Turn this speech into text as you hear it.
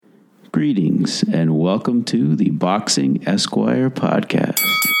Greetings and welcome to the Boxing Esquire podcast.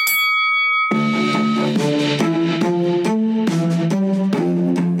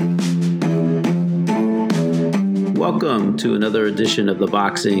 Welcome to another edition of the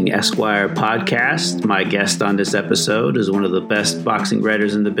Boxing Esquire podcast. My guest on this episode is one of the best boxing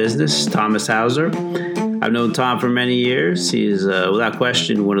writers in the business, Thomas Hauser. I've known Tom for many years. He is, without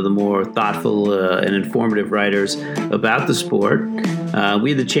question, one of the more thoughtful and informative writers about the sport. We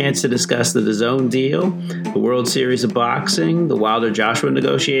had the chance to discuss the DAZN deal, the World Series of Boxing, the Wilder-Joshua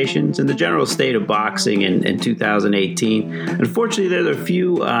negotiations, and the general state of boxing in 2018. Unfortunately, there are a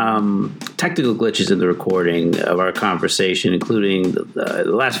few technical glitches in the recording of our conversation, including the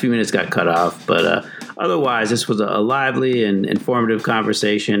last few minutes got cut off. But otherwise, this was a lively and informative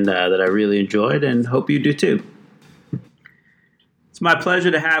conversation that I really enjoyed and hope you do too. It's my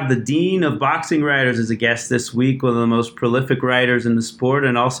pleasure to have the Dean of Boxing Writers as a guest this week, one of the most prolific writers in the sport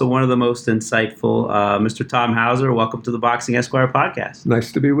and also one of the most insightful, Mr. Tom Hauser. Welcome to the Boxing Esquire podcast.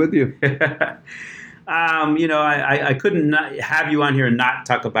 Nice to be with you. I couldn't have you on here and not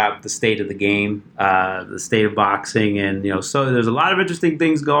talk about the state of the game, the state of boxing. And, so there's a lot of interesting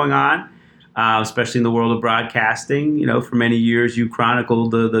things going on, especially in the world of broadcasting. For many years, you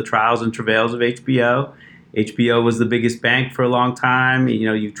chronicled the trials and travails of HBO. HBO was the biggest bank for a long time.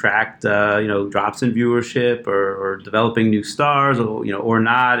 You tracked, drops in viewership or developing new stars or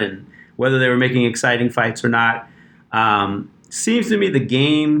not, and whether they were making exciting fights or not. Seems to me the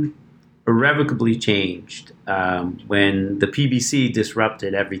game irrevocably changed when the PBC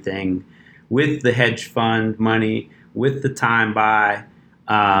disrupted everything with the hedge fund money, with the time buy.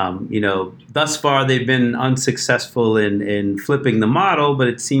 Thus far they've been unsuccessful in flipping the model, but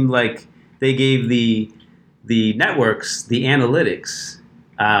it seemed like they gave the networks the analytics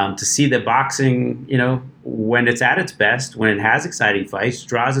to see that boxing, when it's at its best, when it has exciting fights,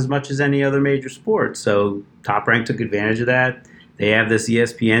 draws as much as any other major sport. So Top Rank took advantage of that. They have this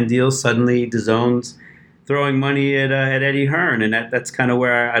ESPN deal. Suddenly, DAZN's throwing money at Eddie Hearn, and that's kind of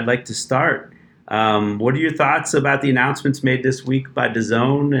where I'd like to start. What are your thoughts about the announcements made this week by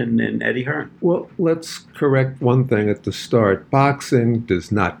DAZN and Eddie Hearn? Well, let's correct one thing at the start. Boxing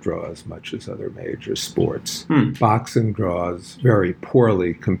does not draw as much as other major sports. Boxing draws very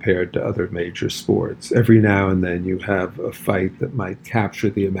poorly compared to other major sports. Every now and then you have a fight that might capture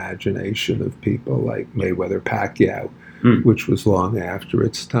the imagination of people like Mayweather-Pacquiao, which was long after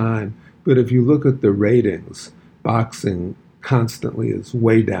its time. But if you look at the ratings, boxing constantly is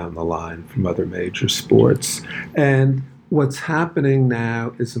way down the line from other major sports. And what's happening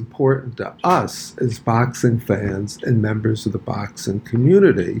now is important to us as boxing fans and members of the boxing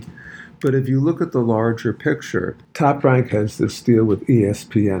community. But if you look at the larger picture, Top Rank has this deal with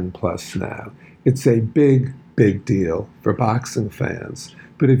ESPN Plus now. It's a big, big deal for boxing fans.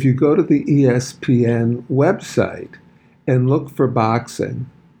 But if you go to the ESPN website and look for boxing,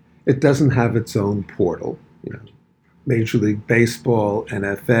 it doesn't have its own portal. Major League Baseball,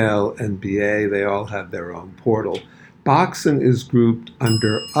 NFL, NBA, they all have their own portal. Boxing is grouped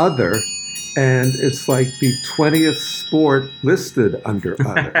under other, and it's like the 20th sport listed under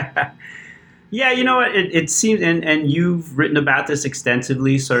other. Yeah, you know what? It seems, and you've written about this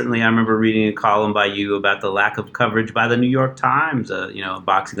extensively. Certainly, I remember reading a column by you about the lack of coverage by the New York Times.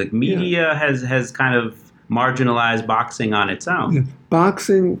 Boxing, like media has kind of marginalized boxing on its own. Yeah.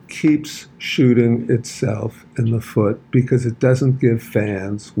 Boxing keeps shooting itself in the foot because it doesn't give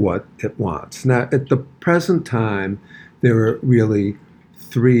fans what it wants. Now, at the present time, there are really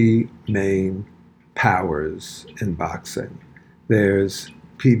three main powers in boxing. There's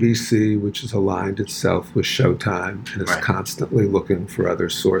PBC, which has aligned itself with Showtime and is constantly looking for other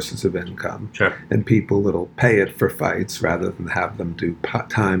sources of income. Sure. And people that'll pay it for fights rather than have them do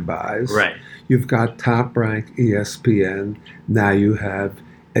time buys. Right. You've got Top Rank, ESPN. Now you have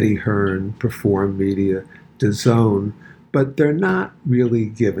Eddie Hearn, Perform Media, DAZN. But they're not really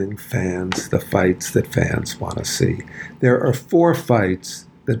giving fans the fights that fans want to see. There are 4 fights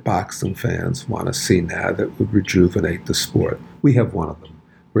that boxing fans want to see now that would rejuvenate the sport. We have one of them.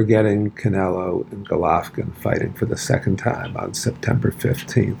 We're getting Canelo and Golovkin fighting for the second time on September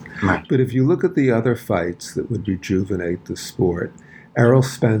 15th. Right. But if you look at the other fights that would rejuvenate the sport, Errol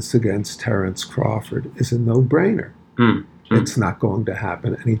Spence against Terence Crawford is a no-brainer. It's not going to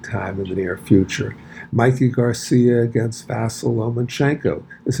happen anytime in the near future. Mikey Garcia against Vasyl Lomachenko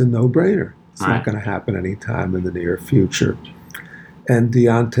is a no-brainer. It's not going to happen anytime in the near future. And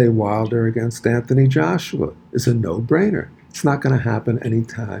Deontay Wilder against Anthony Joshua is a no-brainer. It's not going to happen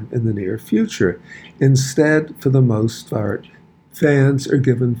anytime in the near future. Instead, for the most part, fans are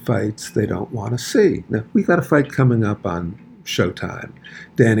given fights they don't want to see. Now, we got a fight coming up on Showtime.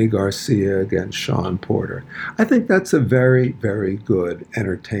 Danny Garcia against Sean Porter. I think that's a very, very good,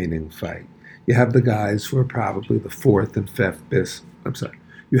 entertaining fight. You have the guys who are probably the fourth and fifth best.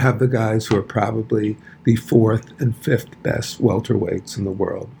 You have the guys who are probably the fourth and fifth best welterweights in the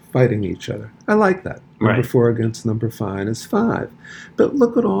world fighting each other. I like that. Number 4 against number 5 is 5. But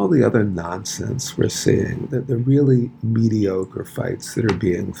look at all the other nonsense we're seeing, the really mediocre fights that are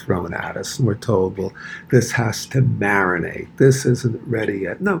being thrown at us. And we're told, well, this has to marinate. This isn't ready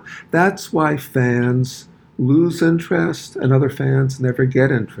yet. No, that's why fans lose interest and other fans never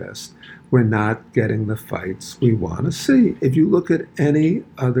get interest. We're not getting the fights we want to see. If you look at any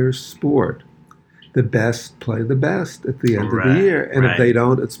other sport, the best play the best at the end of the year. And if they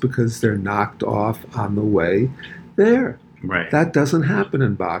don't, it's because they're knocked off on the way there. Right. That doesn't happen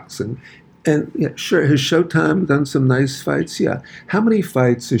in boxing. And yeah, sure, has Showtime done some nice fights? Yeah. How many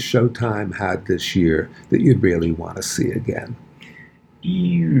fights has Showtime had this year that you'd really want to see again?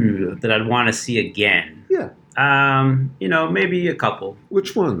 That I'd want to see again? Yeah. Maybe a couple.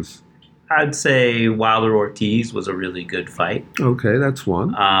 Which ones? I'd say Wilder Ortiz was a really good fight. Okay, that's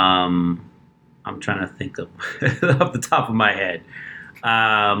one. I'm trying to think of off the top of my head.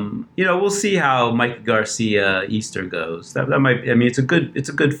 We'll see how Mike Garcia Easter goes. That might. I mean, it's a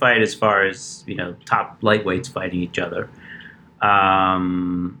good fight as far as top lightweights fighting each other.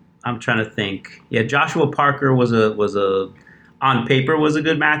 I'm trying to think. Yeah, Joshua Parker was on paper was a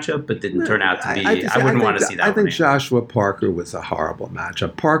good matchup, but didn't turn out to be. I wouldn't want to see that. I think Joshua Parker was a horrible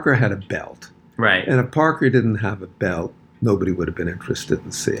matchup. Parker had a belt, right? And if Parker didn't have a belt, nobody would have been interested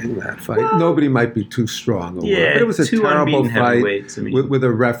in seeing that fight. Well, nobody might be too strong. But it was a terrible fight with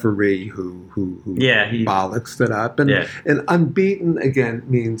a referee who bollocksed it up. And unbeaten, again,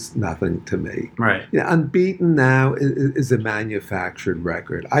 means nothing to me. Right. Unbeaten now is a manufactured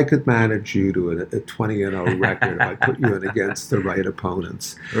record. I could manage you to a 20-0 record if I put you in against the right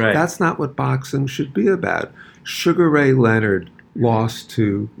opponents. Right. That's not what boxing should be about. Sugar Ray Leonard lost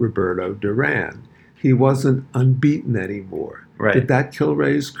to Roberto Duran. He wasn't unbeaten anymore. Right. Did that kill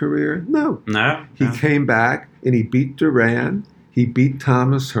Ray's career? No. He came back and he beat Duran. He beat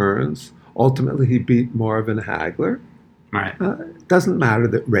Thomas Hearns. Ultimately, he beat Marvin Hagler. Right. It doesn't matter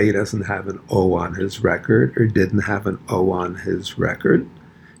that Ray doesn't have an O on his record or didn't have an O on his record.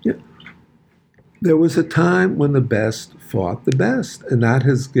 There was a time when the best fought the best, and that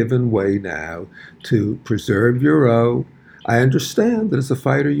has given way now to preserve your O. I understand that as a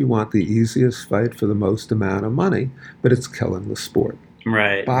fighter, you want the easiest fight for the most amount of money, but it's killing the sport.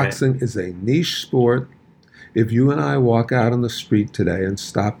 Right. Boxing is a niche sport. If you and I walk out on the street today and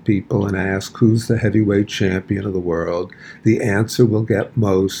stop people and ask who's the heavyweight champion of the world, the answer we'll get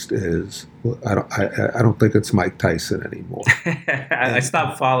most is, well, I don't think it's Mike Tyson anymore. I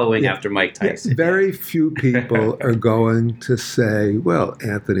stopped following after Mike Tyson. Very few people are going to say, well,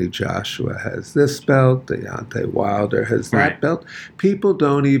 Anthony Joshua has this belt, Deontay Wilder has that belt. People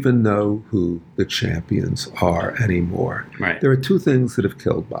don't even know who the champions are anymore. Right. There are two things that have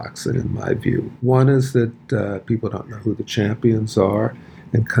killed boxing, in my view. One is that people don't know who the champions are,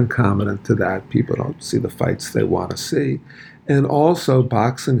 and concomitant to that, people don't see the fights they want to see. And also,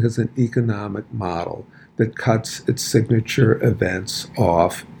 boxing has an economic model that cuts its signature events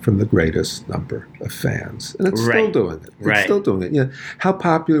off from the greatest number of fans. And it's still doing it. It's still doing it. How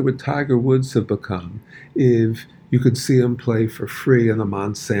popular would Tiger Woods have become if you could see him play for free in the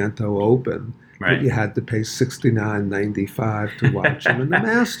Monsanto Open, but you had to pay $69.95 to watch him in the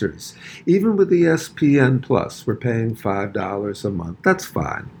Masters? Even with ESPN Plus, we're paying $5 a month. That's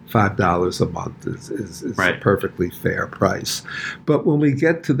fine. $5 a month is a perfectly fair price. But when we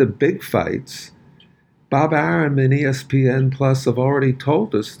get to the big fights, Bob Arum and ESPN Plus have already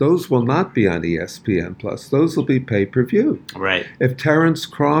told us those will not be on ESPN Plus. Those will be pay-per-view. Right. If Terrence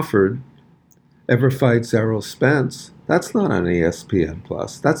Crawford ever fights Errol Spence, that's not on ESPN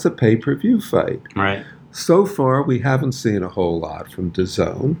Plus. That's a pay-per-view fight. Right. So far, we haven't seen a whole lot from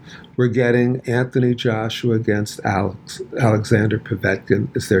DAZN. We're getting Anthony Joshua against Alexander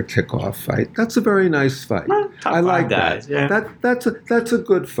Povetkin as their kickoff fight. That's a very nice fight. Well, I like that. Yeah. That's a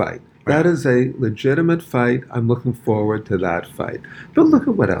good fight. Right. That is a legitimate fight. I'm looking forward to that fight. But look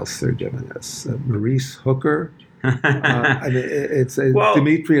at what else they're giving us. Maurice Hooker. It's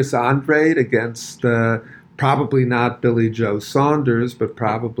Demetrius Andrade against probably not Billy Joe Saunders, but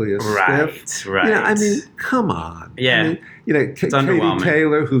probably a stiff. Right. Come on. Yeah. Katie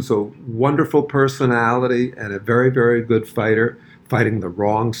Taylor, who's a wonderful personality and a very, very good fighter, fighting the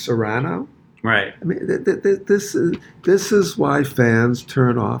wrong Serrano. Right. This is why fans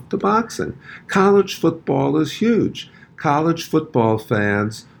turn off to boxing. College football is huge. College football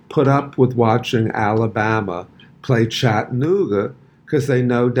fans put up with watching Alabama play Chattanooga because they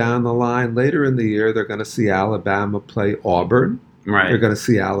know down the line later in the year they're going to see Alabama play Auburn. Right. They're going to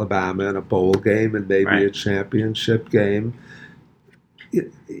see Alabama in a bowl game and maybe a championship game.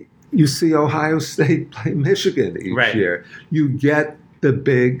 You see Ohio State play Michigan each year. You get the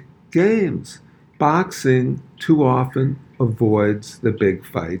big games. Boxing too often avoids the big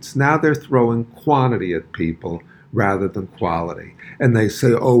fights. Now they're throwing quantity at people rather than quality. And they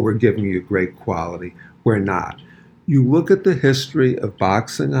say, oh, we're giving you great quality. We're not. You look at the history of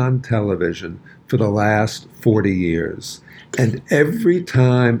boxing on television for the last 40 years, and every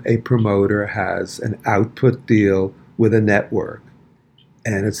time a promoter has an output deal with a network,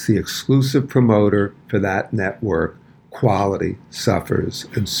 and it's the exclusive promoter for that network, quality suffers.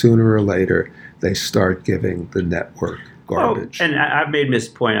 And sooner or later, they start giving the network garbage. And I've made this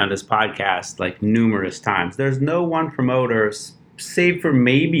point on this podcast like numerous times. There's no one promoter, save for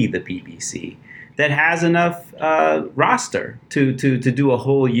maybe the PBC, that has enough roster to do a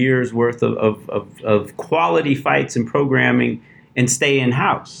whole year's worth of quality fights and programming and stay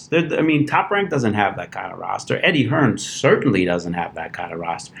in-house. Top Rank doesn't have that kind of roster. Eddie Hearn certainly doesn't have that kind of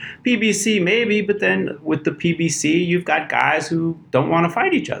roster. PBC maybe, but then with the PBC, you've got guys who don't want to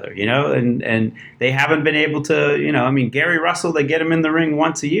fight each other, and they haven't been able to, Gary Russell, they get him in the ring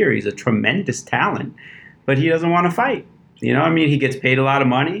once a year. He's a tremendous talent, but he doesn't want to fight. He gets paid a lot of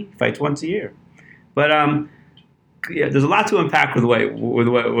money, fights once a year. But there's a lot to unpack with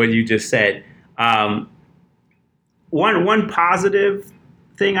what you just said. One positive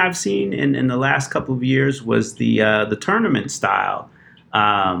thing I've seen in the last couple of years was the tournament style,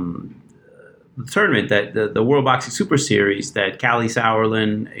 the tournament that the World Boxing Super Series that Callie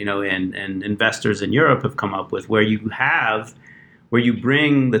Sauerland, and investors in Europe have come up with, where you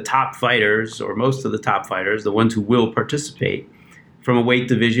bring the top fighters, or most of the top fighters, the ones who will participate, from a weight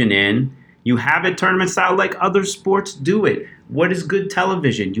division in. You have it tournament style like other sports do it. What is good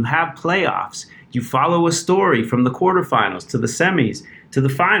television? You have playoffs. You follow a story from the quarterfinals to the semis to the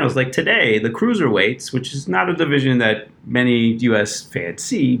finals. Like today, the cruiserweights, which is not a division that many U.S. fans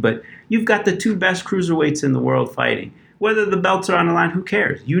see, but you've got the two best cruiserweights in the world fighting. Whether the belts are on the line, who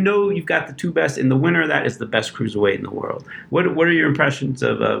cares? You've got the two best, and the winner of that is the best cruiserweight in the world. What are your impressions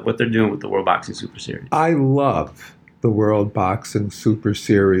of what they're doing with the World Boxing Super Series? I love the World Boxing Super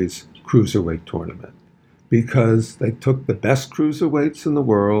Series cruiserweight tournament because they took the best cruiserweights in the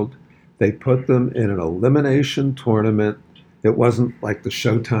world. They put them in an elimination tournament. It wasn't like the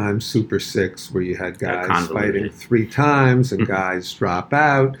Showtime Super Six where you had guys fighting 3 times and guys drop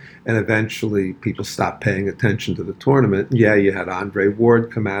out, and eventually people stopped paying attention to the tournament. Yeah, you had Andre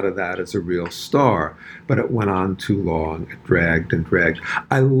Ward come out of that as a real star, but it went on too long. It dragged and dragged.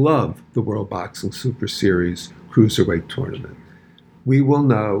 I love the World Boxing Super Series cruiserweight tournament. We will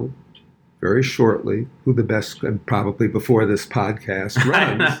know very shortly who the best, and probably before this podcast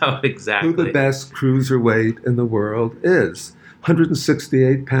runs, I know, exactly, who the best cruiserweight in the world is.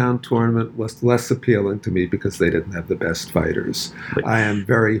 168-pound tournament was less appealing to me because they didn't have the best fighters. I am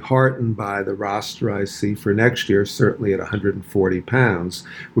very heartened by the roster I see for next year, certainly at 140 pounds,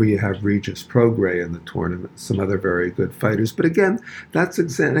 where you have Regis Prograis in the tournament, some other very good fighters. But again, that's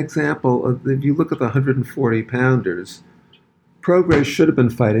an example of, if you look at the 140-pounders, Prograis should have been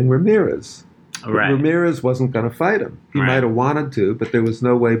fighting Ramirez. Right. Ramirez wasn't going to fight him. He might have wanted to, but there was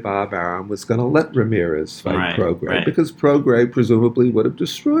no way Bob Arum was going to let Ramirez fight Prograis because Prograis presumably would have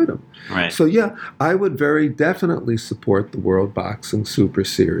destroyed him. Right. So yeah, I would very definitely support the World Boxing Super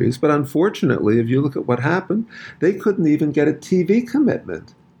Series, but unfortunately, if you look at what happened, they couldn't even get a TV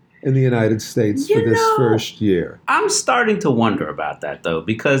commitment in the United States for this first year. I'm starting to wonder about that, though,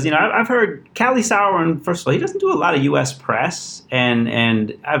 because, I've heard Callie Sauerland, first of all, he doesn't do a lot of U.S. press,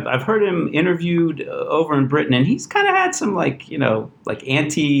 and I've heard him interviewed over in Britain, and he's kind of had some, like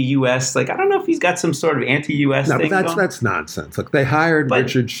anti-U.S., I don't know if he's got some sort of anti-U.S. thing but that's nonsense. Look, they hired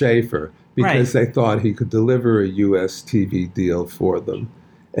Richard Schaefer because they thought he could deliver a U.S. TV deal for them,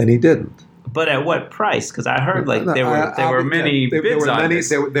 and he didn't. But at what price? Because I heard there were many bids on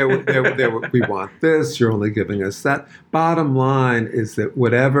this. We want this. You're only giving us that. Bottom line is that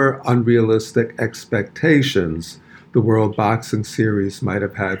whatever unrealistic expectations the World Boxing Series might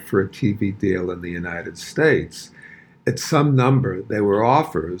have had for a TV deal in the United States, at some number they were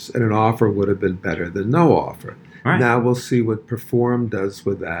offers, and an offer would have been better than no offer. Right. Now we'll see what Perform does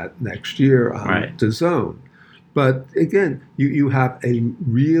with that next year on DAZN. But again, you have a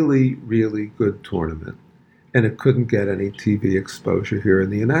really, really good tournament, and it couldn't get any TV exposure here in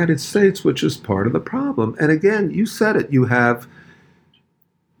the United States, which is part of the problem. And again, you said it, you have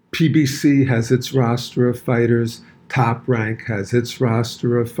PBC has its roster of fighters, Top Rank has its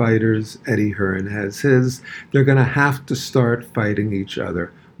roster of fighters. Eddie Hearn has his. They're going to have to start fighting each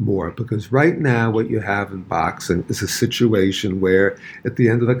other more, because right now what you have in boxing is a situation where at the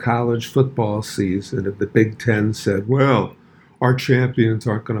end of the college football season, if the Big Ten said, well, our champions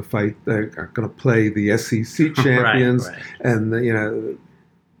aren't going to fight, they aren't going to play the SEC champions, right. And the,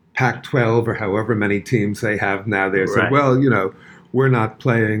 Pac-12 or however many teams they have now, they said, right. Well, we're not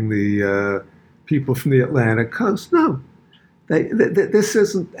playing the people from the Atlantic coast. No. This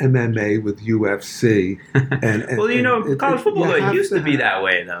isn't MMA with UFC. And well, college football it used to be that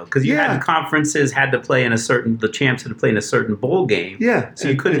way, though, because you had conferences had to play in the champs had to play in a certain bowl game. Yeah. So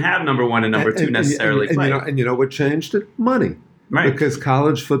you couldn't have number one and number two necessarily play. And you know what changed it? Money. Right. Because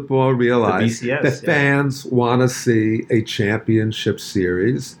college football realized that fans want to see a championship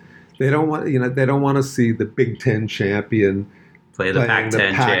series. They don't want, they don't want to see the Big Ten champion play the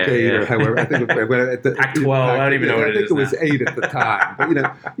Pac-10 Pac-8 or however. I think the Pac-12. I don't even know what it is. I think it was 8 at the time. But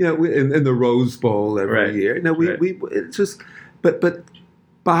in the Rose Bowl every year. It's just, but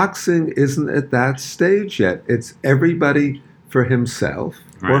boxing isn't at that stage yet. It's everybody for himself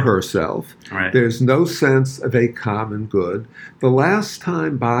or herself. Right. There's no sense of a common good. The last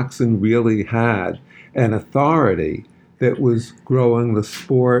time boxing really had an authority that was growing the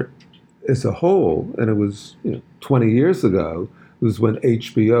sport as a whole, and it was 20 years ago, was when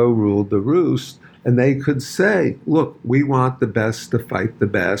HBO ruled the roost, and they could say, look, we want the best to fight the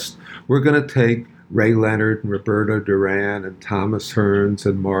best. We're going to take Ray Leonard and Roberto Duran and Thomas Hearns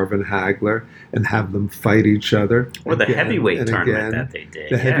and Marvin Hagler and have them fight each other. Or the heavyweight tournament that they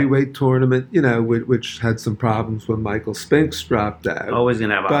did. The heavyweight tournament, which had some problems when Michael Spinks dropped out. Always going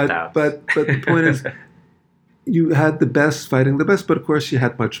to have opt-outs. But the point is, you had the best fighting the best, but of course you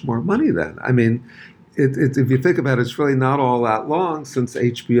had much more money then. I mean, if you think about it, it's really not all that long since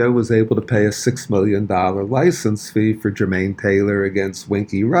HBO was able to pay a $6 million license fee for Jermaine Taylor against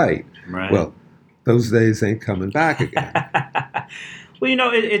Winky Wright. Right. Well, those days ain't coming back again. Well,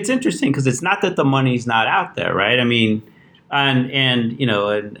 it's interesting because it's not that the money's not out there, right? I mean, and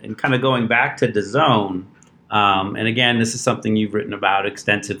kind of going back to DAZN, and again, this is something you've written about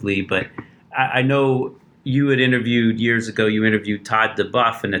extensively, but I know you had years ago, you interviewed Todd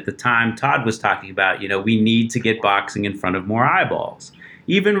DeBuff, and at the time, Todd was talking about, we need to get boxing in front of more eyeballs.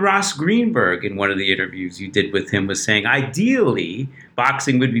 Even Ross Greenberg, in one of the interviews you did with him, was saying, ideally,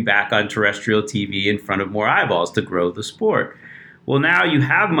 boxing would be back on terrestrial TV in front of more eyeballs to grow the sport. Well, now you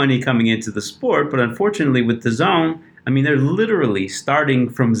have money coming into the sport, but unfortunately with DAZN, they're literally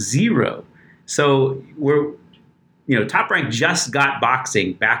starting from zero. So Top Rank just got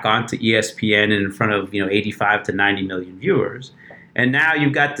boxing back onto ESPN and in front of 85 to 90 million viewers, and now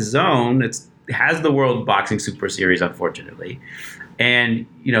you've got DAZN. It has the World Boxing Super Series, unfortunately, and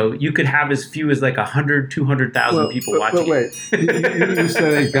you could have as few as like 100, 200,000 people watching. But wait, you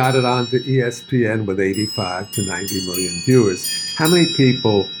said they got it onto ESPN with 85 to 90 million viewers. How many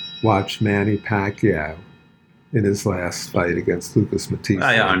people watched Manny Pacquiao in his last fight against Lucas Matisse?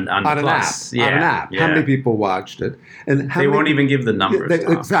 On an app. Yeah. On an app. Yeah. How many people watched it? And they won't even give the numbers.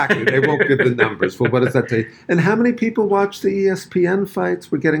 Exactly. They won't give the numbers. Well, what does that tell you? And how many people watched the ESPN fights?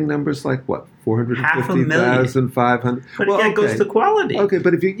 We're getting numbers like what? 450,000, 500. But again, it goes to quality. Okay,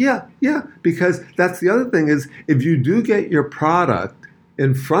 but if because that's the other thing is if you do get your product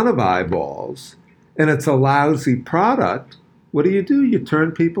in front of eyeballs and it's a lousy product, what do? You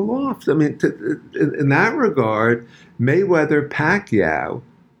turn people off. I mean, in that regard, Mayweather-Pacquiao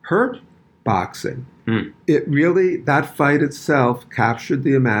hurt boxing. It really, that fight itself captured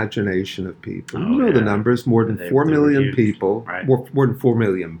the imagination of people. The numbers, more than 4 million people, right. more than 4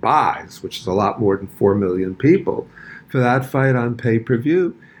 million buys, which is a lot more than 4 million people, for that fight on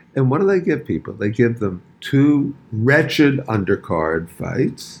pay-per-view. And what do they give people? They give them 2 wretched undercard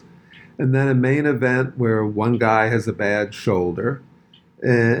fights, and then a main event where one guy has a bad shoulder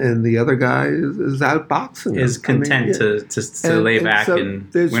and the other guy is out boxing. Is content to lay back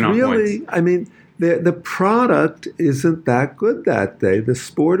and win on points. The product isn't that good that day. The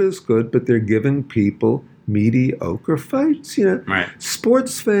sport is good, but they're giving people mediocre fights. Right.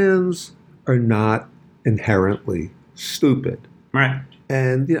 Sports fans are not inherently stupid. Right.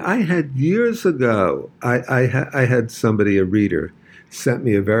 And I had years ago, I had somebody, a reader, sent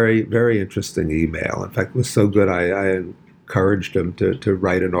me a very, very interesting email. In fact, it was so good I encouraged him to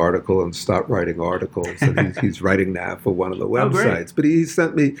write an article and stop writing articles. And he's writing now for one of the websites. But he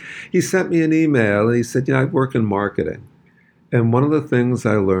sent me an email and he said, I work in marketing. And one of the things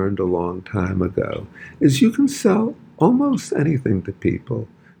I learned a long time ago is you can sell almost anything to people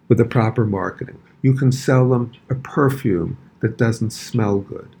with the proper marketing. You can sell them a perfume that doesn't smell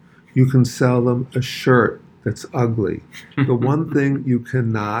good. You can sell them a shirt that's ugly. The one thing you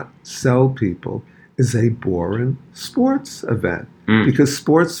cannot sell people is a boring sports event, because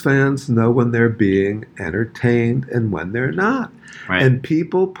sports fans know when they're being entertained and when they're not. Right. And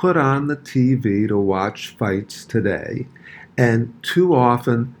people put on the TV to watch fights today, and too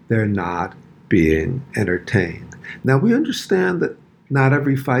often they're not being entertained. Now, we understand that not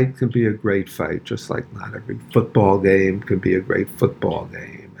every fight can be a great fight, just like not every football game can be a great football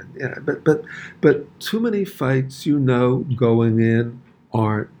game. And, yeah, but too many fights, going in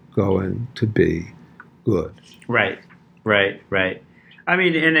aren't going to be good. Right. I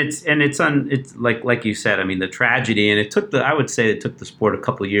mean, it's like you said. I mean, the tragedy, and I would say it took the sport a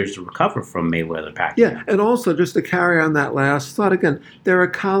couple of years to recover from Mayweather-Pacquiao. Yeah, and also just to carry on that last thought again, there are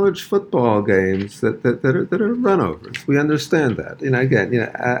college football games that are runovers. We understand that.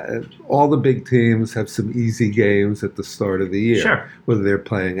 Again, all the big teams have some easy games at the start of the year. Sure. Whether they're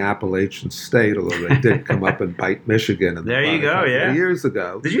playing Appalachian State, although they did come up and bite Michigan. There you go. Yeah. Years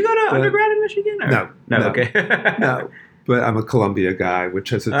ago. Did you go to undergrad in Michigan? Or? No. Okay. No. But I'm a Columbia guy,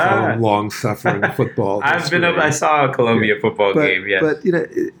 which has its own long-suffering football history. I saw a Columbia football game, yes. But,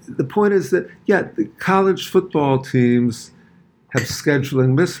 the point is that, the college football teams have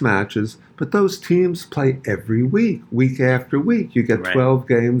scheduling mismatches, but those teams play every week after week. You get 12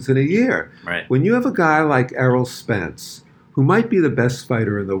 games in a year. Right. When you have a guy like Errol Spence, who might be the best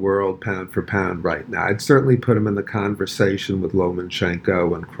fighter in the world pound for pound right now, I'd certainly put him in the conversation with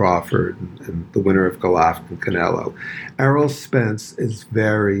Lomachenko and Crawford and the winner of Golovkin and Canelo. Errol Spence is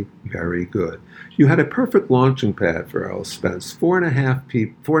very, very good. You had a perfect launching pad for Errol Spence.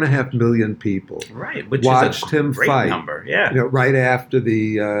 4.5 million people which watched is a him great fight. Number, yeah. Right after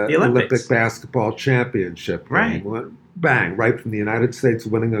the Olympic basketball championship. Right. Bang, right from the United States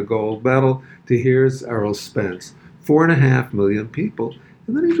winning a gold medal to here's Errol Spence. 4.5 million people.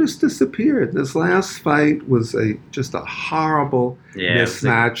 And then he just disappeared. This last fight was just a horrible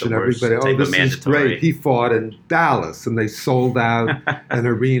mismatch, and everybody, this is great. He fought in Dallas, and they sold out an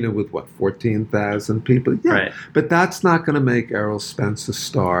arena with, 14,000 people? Yeah, right. But that's not going to make Errol Spence a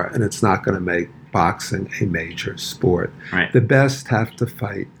star, and it's not going to make boxing a major sport. Right. The best have to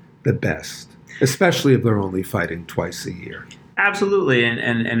fight the best, especially if they're only fighting twice a year. Absolutely,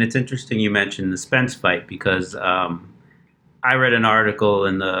 and it's interesting you mentioned the Spence fight, because I read an article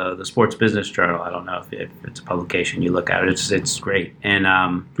in the Sports Business Journal. I don't know if it's a publication you look at. It's great. And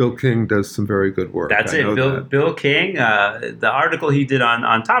Bill King does some very good work. That's it. Bill King, the article he did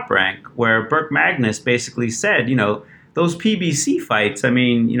on Top Rank, where Burke Magnus basically said, those PBC fights, I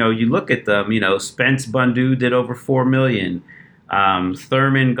mean, you look at them, Spence Bundu did over 4 million.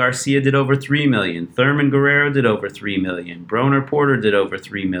 Thurman Garcia did over 3 million. Thurman Guerrero did over 3 million. Broner Porter did over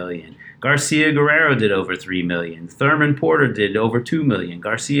 3 million. Garcia Guerrero did over 3 million. Thurman Porter did over 2 million.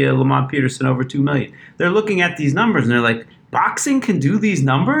 Garcia Lamont Peterson over 2 million. They're looking at these numbers and they're like, boxing can do these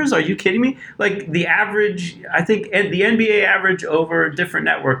numbers? Are you kidding me? Like the average, I think the NBA average over different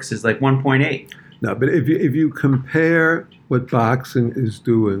networks is like 1.8. No, but if you compare what boxing is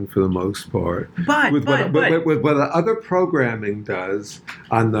doing for the most part with what other programming does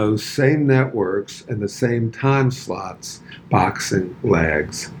on those same networks and the same time slots, boxing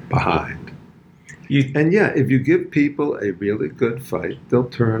lags behind. If you give people a really good fight, they'll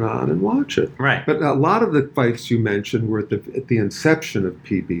turn on and watch it. Right. But a lot of the fights you mentioned were at the inception of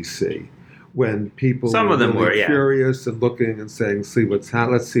PBC, when people were curious and looking and saying,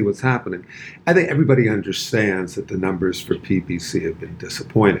 let's see what's happening. I think everybody understands that the numbers for PBC have been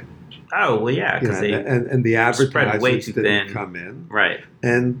disappointing. Oh, well, yeah. And the advertisers didn't come in. Right.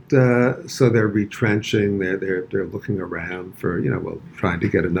 And so they're retrenching. They're looking around for, trying to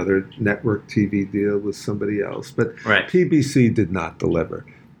get another network TV deal with somebody else. But PBC did not deliver.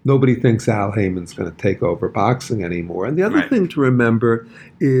 Nobody thinks Al Heyman's going to take over boxing anymore. And the other thing to remember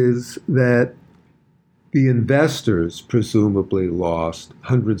is that the investors presumably lost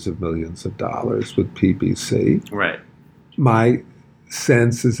hundreds of millions of dollars with PBC. Right. My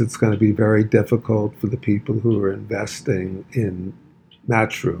sense is it's going to be very difficult for the people who are investing in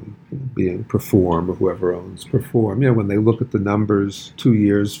Matchroom, being Perform or whoever owns Perform. When they look at the numbers 2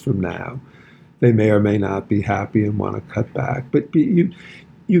 years from now, they may or may not be happy and want to cut back. But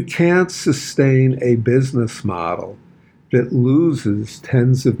you can't sustain a business model that loses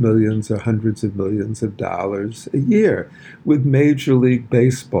tens of millions or hundreds of millions of dollars a year. With Major League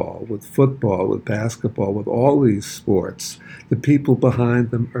Baseball, with football, with basketball, with all these sports, the people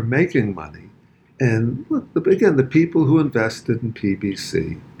behind them are making money. And look, again, the people who invested in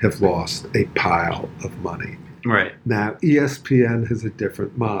PBC have lost a pile of money. Right. Now, ESPN has a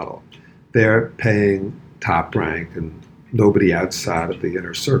different model. They're paying Top Rank and nobody outside of the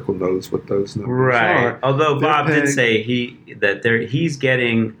inner circle knows what those numbers are. Although Bob did say he's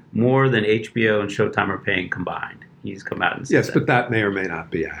getting more than HBO and Showtime are paying combined. He's come out and said but that may or may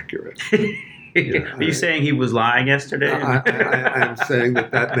not be accurate. Are you saying he was lying yesterday? I am saying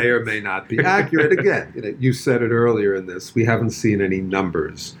that may or may not be accurate. Again, you said it earlier in this. We haven't seen any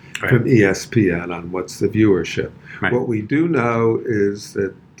numbers from ESPN on what's the viewership. Right. What we do know is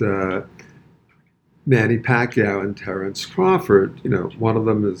that Manny Pacquiao and Terence Crawford, one of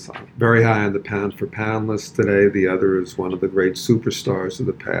them is very high on the pound-for-pound list today. The other is one of the great superstars of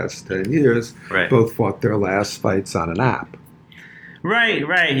the past 10 years. Right. Both fought their last fights on an app.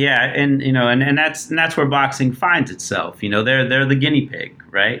 Right, yeah, and and that's where boxing finds itself. They're the guinea pig,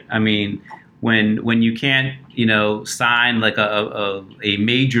 right? I mean, when you can't sign like a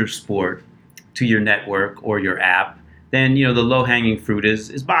major sport to your network or your app, then the low-hanging fruit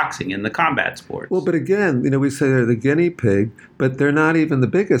is boxing and the combat sports. Well, but again, we say they're the guinea pig, but they're not even the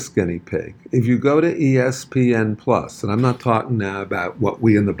biggest guinea pig. If you go to ESPN Plus, and I'm not talking now about what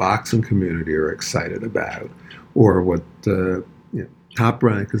we in the boxing community are excited about, or what Top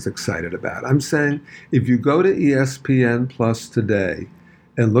Rank is excited about. I'm saying if you go to ESPN Plus today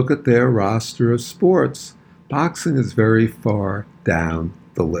and look at their roster of sports, boxing is very far down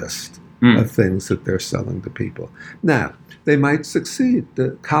the list of things that they're selling to people. Now, they might succeed.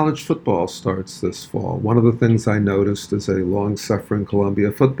 College football starts this fall. One of the things I noticed as a long-suffering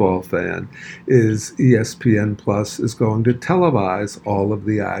Columbia football fan is ESPN Plus is going to televise all of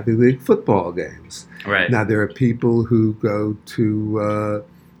the Ivy League football games. Right. Now, there are people who go to,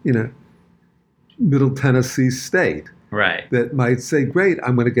 Middle Tennessee State. Right. That might say, great,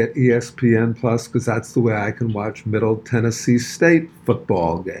 I'm going to get ESPN Plus because that's the way I can watch Middle Tennessee State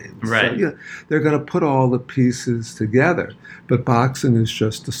football games. Right. So, they're going to put all the pieces together. But boxing is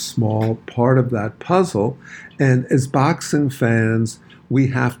just a small part of that puzzle. And as boxing fans, we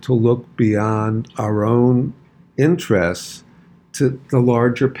have to look beyond our own interests to the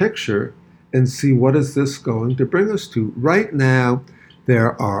larger picture and see what is this going to bring us to. Right now,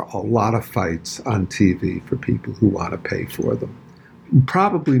 there are a lot of fights on TV for people who want to pay for them,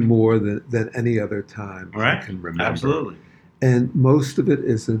 probably more than any other time I can remember. Absolutely. And most of it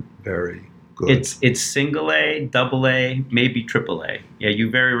isn't very good. It's single A, double A, maybe triple A. Yeah, you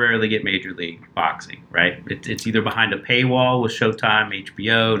very rarely get Major League Boxing, right? It's either behind a paywall with Showtime,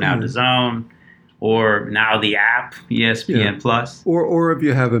 HBO, now DAZN, or now the app, ESPN Plus. Or if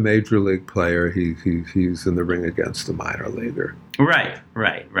you have a major league player, he's in the ring against a minor leaguer. Right.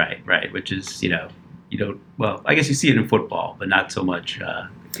 Which is, I guess you see it in football, but not so much the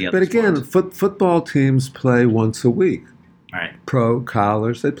other But again, sports. Football teams play once a week. Right. Pro,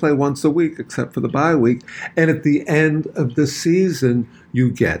 college, they play once a week except for the bye week. And at the end of the season, you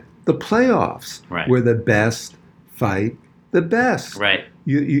get the playoffs, where the best fight the best. Right.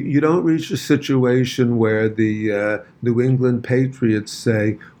 You don't reach a situation where the New England Patriots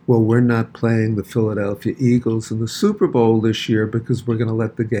say, well, we're not playing the Philadelphia Eagles in the Super Bowl this year because we're going to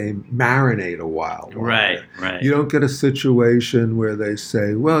let the game marinate a while. Right. You don't get a situation where they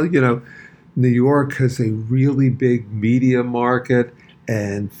say, well, New York has a really big media market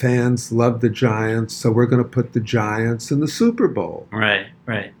and fans love the Giants, so we're going to put the Giants in the Super Bowl. Right.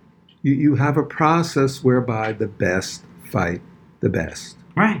 You have a process whereby the best fight the best.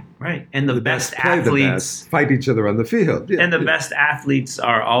 Right. And the best athletes fight each other on the field. And the best athletes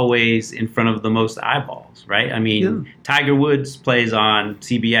are always in front of the most eyeballs, right? I mean, Tiger Woods plays on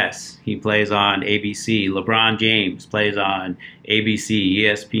CBS. He plays on ABC. LeBron James plays on ABC,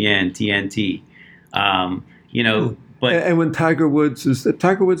 ESPN, TNT. But and when Tiger Woods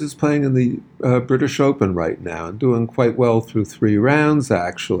is playing in the British Open right now and doing quite well through 3 rounds,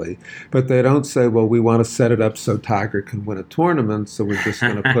 actually. But they don't say, well, we want to set it up so Tiger can win a tournament, so we're just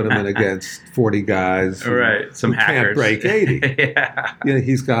going to put him in against 40 guys who can't break 80.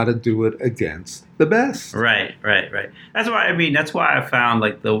 He's got to do it against the best. Right. That's why I found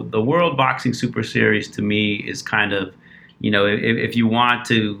like the World Boxing Super Series to me is kind of, if you want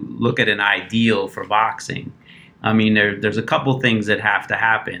to look at an ideal for boxing, I mean, there's a couple things that have to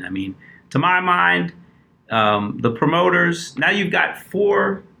happen. I mean, to my mind, the promoters, now you've got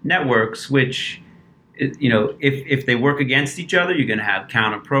 4 networks, which, if they work against each other, you're going to have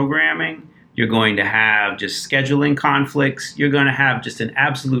counter programming. You're going to have just scheduling conflicts. You're going to have just an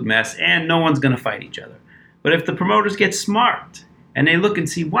absolute mess, and no one's going to fight each other. But if the promoters get smart and they look and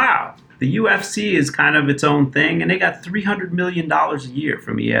see, wow, the UFC is kind of its own thing, and they got $300 million a year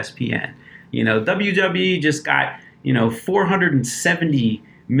from ESPN. WWE just got, $470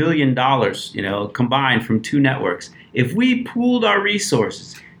 million, combined from 2 networks. If we pooled our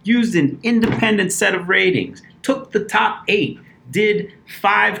resources, used an independent set of ratings, took the top 8, did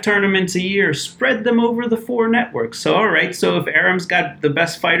 5 tournaments a year, spread them over the 4 networks. So, all right, so if Aram's got the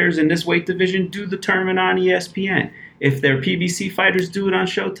best fighters in this weight division, do the tournament on ESPN. If they're PBC fighters, do it on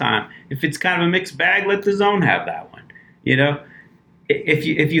Showtime. If it's kind of a mixed bag, let the DAZN have that one. You know, if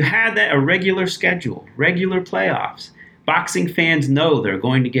you had a regular schedule, regular playoffs, boxing fans know they're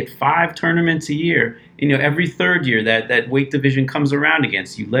going to get 5 tournaments a year. You know, every third year that weight division comes around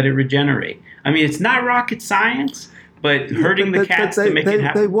against you, let it regenerate. I mean, it's not rocket science. But hurting the cats to make it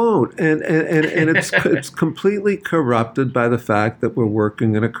happen. They won't. And it's completely corrupted by the fact that we're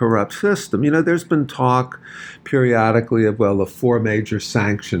working in a corrupt system. You know, there's been talk periodically of, well, the 4 major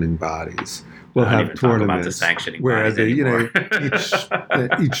sanctioning bodies will have tournaments where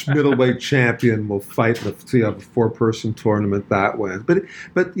each middleweight champion will fight so you have a 4-person tournament that way.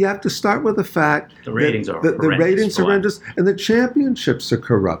 But you have to start with the fact the ratings are horrendous and the championships are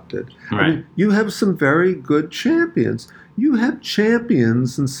corrupted. Right. I mean, you have some very good champions. You have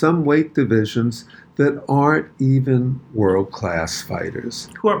champions in some weight divisions that aren't even world-class fighters.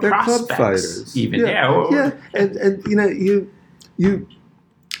 Who are They're prospects, club fighters. even. Yeah. And you know,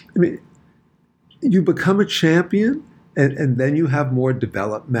 you become a champion, and then you have more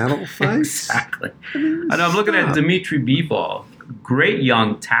developmental fights. Exactly. I'm looking at Dmitry Bivol, great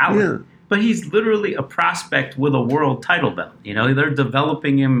young talent, but he's literally a prospect with a world title belt. You know, they're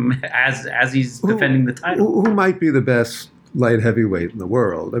developing him as he's defending the title. Who might be the best light heavyweight in the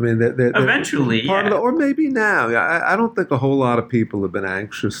world? I mean, they're eventually, part of or maybe now. I don't think a whole lot of people have been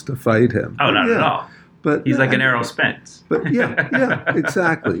anxious to fight him. Oh, not at all. But he's like an Errol Spence. But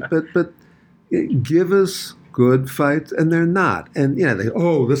exactly. But give us good fights, and they're not. And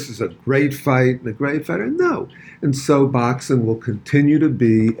this is a great fight and a great fighter. No. And so boxing will continue to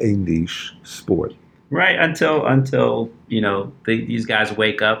be a niche sport. Right, until these guys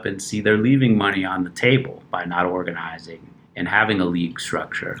wake up and see they're leaving money on the table by not organizing and having a league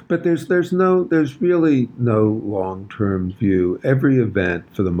structure. But there's really no long-term view. Every event,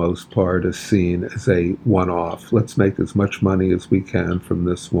 for the most part, is seen as a one-off. Let's make as much money as we can from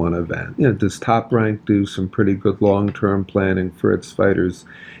this one event. Does Top Rank do some pretty good long-term planning for its fighters?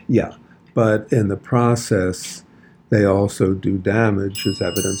 Yeah, but in the process, they also do damage, as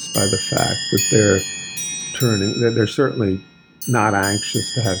evidenced by the fact that they're certainly not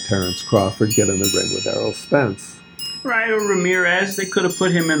anxious to have Terence Crawford get in the ring with Errol Spence. Right, or Ramirez. They could have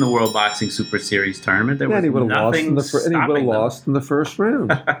put him in the World Boxing Super Series tournament. There was nothing stopping them. And he would have lost in the first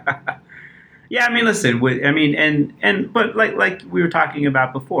round. Yeah, I mean, listen. But like we were talking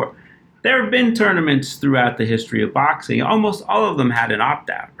about before, there have been tournaments throughout the history of boxing. Almost all of them had an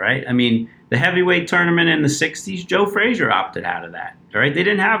opt-out, right? I mean, the heavyweight tournament in the 60s, Joe Frazier opted out of that, right? They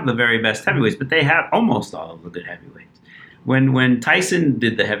didn't have the very best heavyweights, but they had almost all of the good heavyweights. When Tyson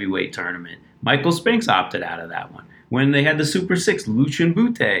did the heavyweight tournament, Michael Spinks opted out of that one. When they had the Super 6, Lucien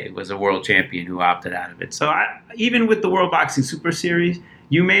Boutte was a world champion who opted out of it. So even with the World Boxing Super Series,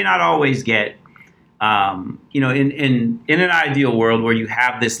 you may not always get, in an ideal world where you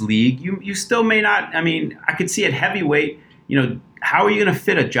have this league, you still may not. I mean, I could see at heavyweight, how are you going to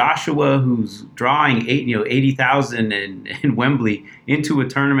fit a Joshua who's drawing 80,000 in Wembley into a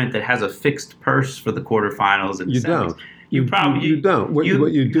tournament that has a fixed purse for the quarterfinals and you semis? Don't. You don't. What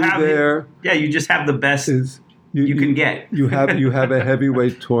you do there, you just have the best. You can get. you have a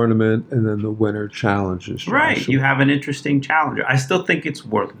heavyweight tournament, and then the winner challenges Joshua. Right. You have an interesting challenger. I still think it's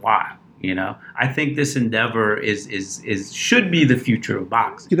worthwhile. I think this endeavor should be the future of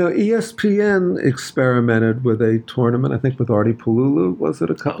boxing. ESPN experimented with a tournament. I think with Artie Palulu, was it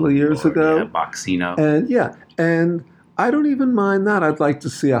a couple of years ago? Yeah, Boxino. And I don't even mind that. I'd like to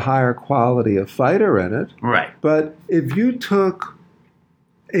see a higher quality of fighter in it. Right. But if you took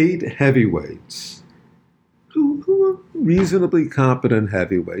 8 heavyweights who are reasonably competent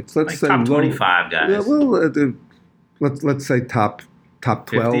heavyweights, let's say top 25 guys. Yeah, well, let's say top 12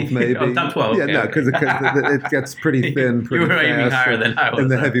 50? maybe. Oh, top 12. Yeah, no, because it gets pretty thin pretty you were aiming fast higher than I was in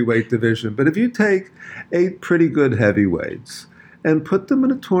the heavyweight division. But if you take 8 pretty good heavyweights and put them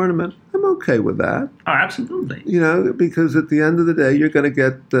in a tournament, I'm okay with that. Oh, absolutely. Because at the end of the day, you're going to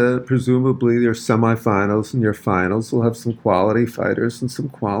get presumably your semifinals and your finals will have some quality fighters and some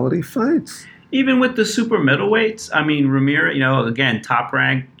quality fights. Even with the super middleweights, I mean, Ramirez, again, Top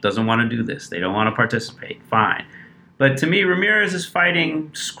Rank doesn't want to do this. They don't want to participate. Fine. But to me, Ramirez is fighting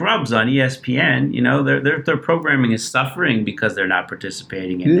scrubs on ESPN. Their programming is suffering because they're not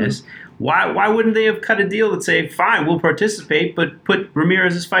participating in this. Why wouldn't they have cut a deal that say, fine, we'll participate, but put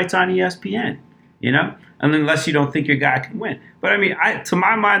Ramirez's fights on ESPN? And unless you don't think your guy can win. But I mean, to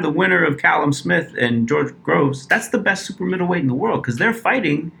my mind, the winner of Callum Smith and George Groves, that's the best super middleweight in the world because they're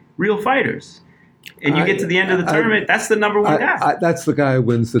fighting real fighters. and you get to the end of the tournament, that's the number one guy. That's the guy who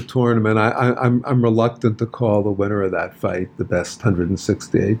wins the tournament. I'm reluctant to call the winner of that fight the best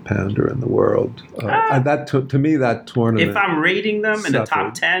 168-pounder in the world. To me, that tournament. If I'm rating them in the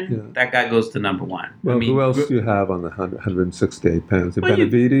top 10, that guy goes to number one. Well, who else do you have on the 168 pounds?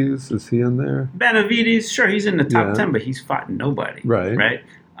 Benavides, is he in there? Benavides, sure, he's in the top 10, but he's fought nobody. Right.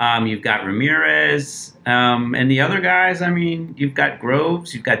 You've got Ramirez, and the other guys, you've got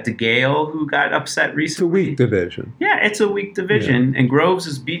Groves, you've got DeGale, who got upset recently. It's a weak division. Yeah, it's a weak division, and Groves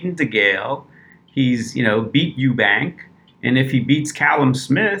has beaten DeGale. He's, beat Eubank, and if he beats Callum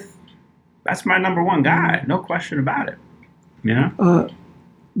Smith, that's my number one guy, no question about it.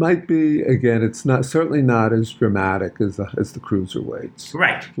 Might be, again, it's certainly not as dramatic as the cruiserweights.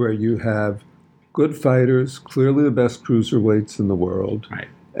 Right. Where you have good fighters, clearly the best cruiserweights in the world. Right.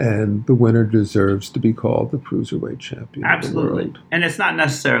 And the winner deserves to be called the cruiserweight champion. Absolutely. Of the world. And it's not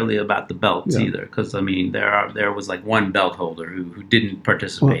necessarily about the belts either, because there was like one belt holder who didn't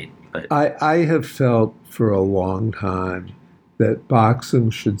participate. Well, but I have felt for a long time that boxing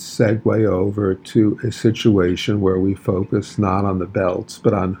should segue over to a situation where we focus not on the belts,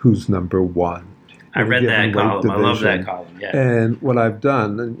 but on who's number one. I read that column. I love that column. Yeah. And what I've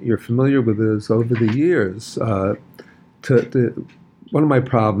done, and you're familiar with this, over the years, one of my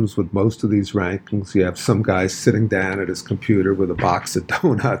problems with most of these rankings, you have some guy sitting down at his computer with a box of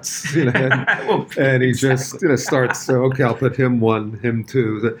donuts, and he just starts, okay, I'll put him one, him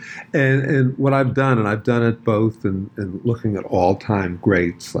two. And what I've done, and I've done it both in looking at all-time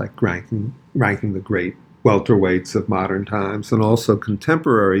greats, like ranking the great welterweights of modern times, and also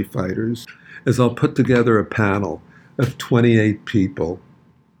contemporary fighters, is I'll put together a panel of 28 people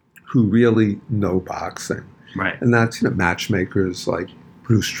who really know boxing. Right. And that's Matchmakers like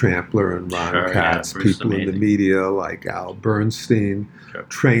Bruce Trampler and Ron Katz, people in the media like Al Bernstein,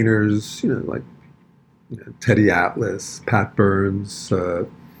 trainers, like Teddy Atlas, Pat Burns,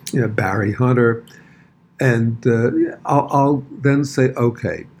 Barry Hunter. And I'll then say,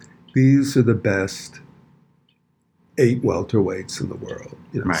 okay, these are the best 8 welterweights in the world.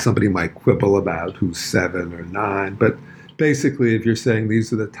 Somebody might quibble about who's 7 or 9, but basically, if you're saying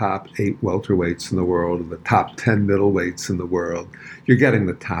these are the top 8 welterweights in the world or the top 10 middleweights in the world, you're getting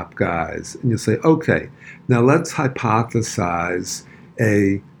the top guys. And you say, okay, now let's hypothesize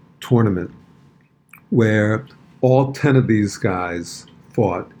a tournament where all 10 of these guys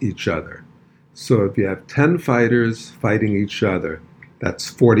fought each other. So if you have 10 fighters fighting each other, that's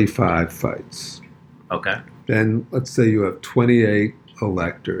 45 fights. Okay. Then let's say you have 28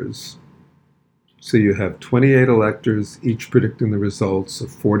 electors. So you have 28 electors, each predicting the results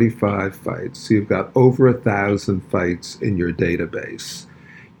of 45 fights. So you've got over 1,000 fights in your database.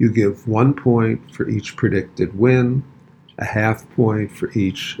 You give 1 point for each predicted win, a half point for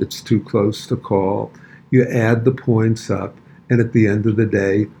each it's too close to call. You add the points up, and at the end of the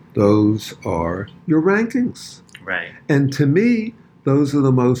day, those are your rankings. Right. And to me, those are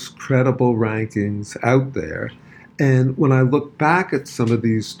the most credible rankings out there. And when I look back at some of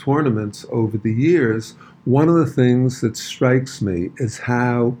these tournaments over the years, one of the things that strikes me is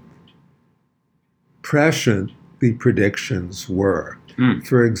how prescient the predictions were.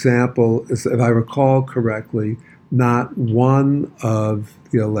 For example, if I recall correctly, not one of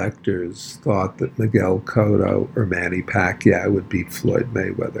the electors thought that Miguel Cotto or Manny Pacquiao would beat Floyd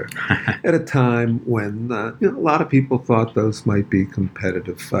Mayweather at a time when a lot of people thought those might be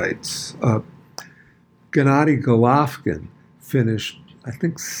competitive fights. Gennady Golovkin finished, I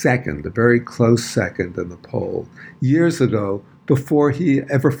think, second, a very close second in the poll, years ago before he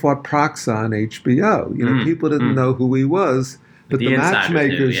ever fought Proxa on HBO. People didn't know who he was, but the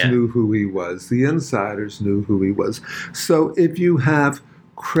matchmakers knew who he was. The insiders knew who he was. So if you have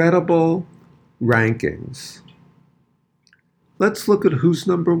credible rankings, let's look at who's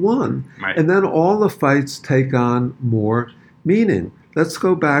number one. Right. And then all the fights take on more meaning. Let's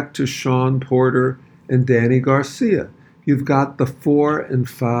go back to Sean Porter and Danny Garcia. You've got the 4 and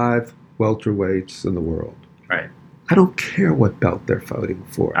 5 welterweights in the world. Right. I don't care what belt they're fighting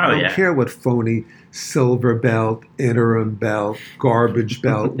for. I don't care what phony silver belt, interim belt, garbage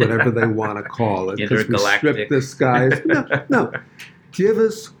belt, whatever they want to call it. Because we stripped this guy. No. Give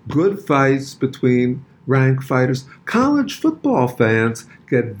us good fights between ranked fighters. College football fans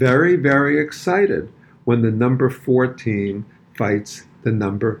get very, very excited when the number 4 team fights the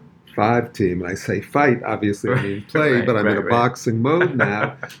number 5 team. And I say fight, obviously I mean play, but I'm in a boxing mode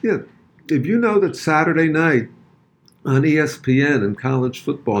now. If you know that Saturday night on ESPN in college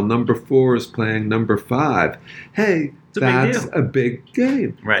football, number 4 is playing number 5, hey, that's a big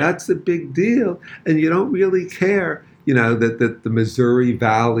game. Right. That's a big deal. And you don't really care that the Missouri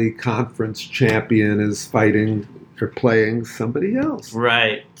Valley Conference champion is fighting or playing somebody else.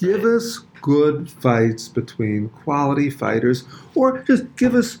 Right. Give us good fights between quality fighters, or just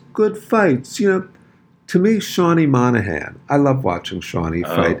give us good fights. To me, Shawnee Monahan, I love watching Shawnee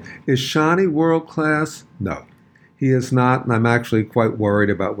fight. Is Shawnee world class? No. He is not, and I'm actually quite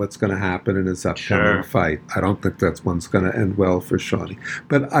worried about what's going to happen in his upcoming fight. I don't think that one's going to end well for Shawnee.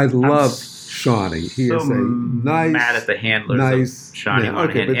 But I love Shawnee. He is a nice, mad at the handlers of Shawnee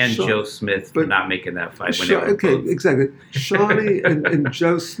Monahan and Joe Smith for not making that fight. Exactly. Shawnee and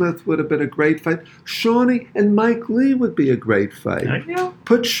Joe Smith would have been a great fight. Shawnee and Mike Lee would be a great fight.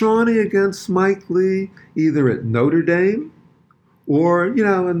 Put Shawnee against Mike Lee either at Notre Dame or,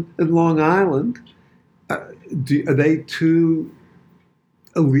 in Long Island. Are they two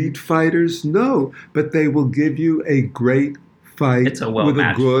elite fighters? No, but they will give you a great fight with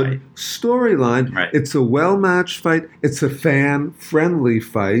a good storyline. Right. It's a well-matched fight. It's a fan-friendly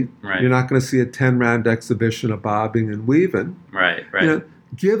fight. Right. You're not going to see a 10-round exhibition of bobbing and weaving. Right.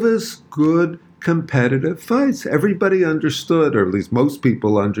 Give us good competitive fights. Everybody understood, or at least most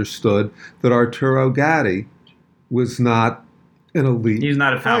people understood, that Arturo Gatti was not an elite He's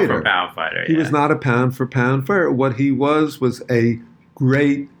not a pound-for-pound fighter. He was not a pound-for-pound fighter. What he was a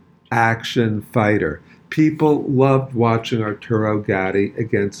great action fighter. People loved watching Arturo Gatti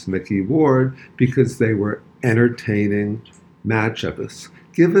against Mickey Ward because they were entertaining matchups.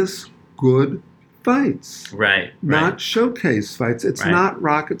 Give us good fights. Right. Not showcase fights. It's not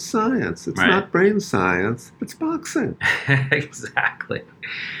rocket science. It's not brain science. It's boxing. Exactly.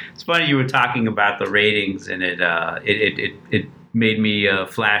 It's funny you were talking about the ratings, and it made me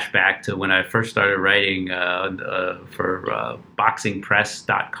flashback to when I first started writing for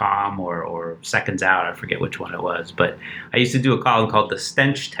boxingpress.com or Seconds Out. I forget which one it was. But I used to do a column called The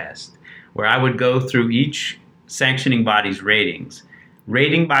Stench Test, where I would go through each sanctioning body's ratings,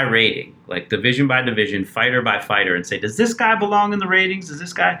 rating by rating, like division by division, fighter by fighter, and say, does this guy belong in the ratings? Does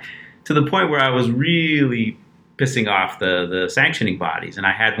this guy? To the point where I was really pissing off the sanctioning bodies. And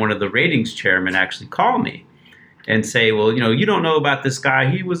I had one of the ratings chairmen actually call me and say, well, you don't know about this guy.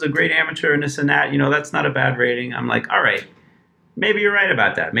 He was a great amateur and this and that. That's not a bad rating. I'm like, all right, maybe you're right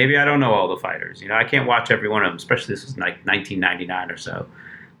about that. Maybe I don't know all the fighters. I can't watch every one of them, especially this was like 1999 or so.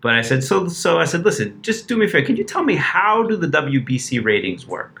 But I said, so I said, listen, just do me a favor. Can you tell me, how do the WBC ratings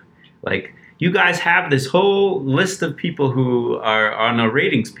work? Like, you guys have this whole list of people who are on a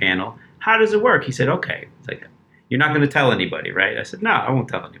ratings panel. How does it work? He said, okay. It's like, you're not going to tell anybody, right? I said, no, I won't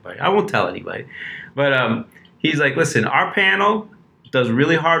tell anybody. But he's like, listen, our panel does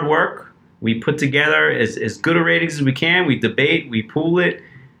really hard work. We put together as good a ratings as we can. We debate, we pool it.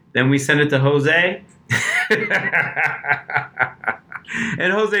 Then we send it to Jose.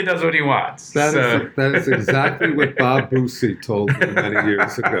 And Jose does what he wants. That is exactly what Bob Boosie told me many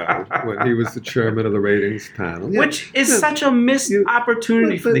years ago when he was the chairman of the ratings panel. Which is such a missed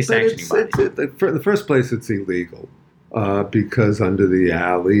opportunity for these sanctioning bodies. In the first place, it's illegal. Because under the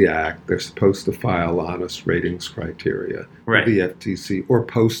Ali Act, they're supposed to file honest ratings criteria with the FTC, or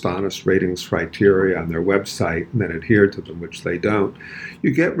post honest ratings criteria on their website and then adhere to them, which they don't.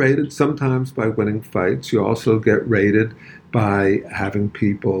 You get rated sometimes by winning fights. You also get rated by having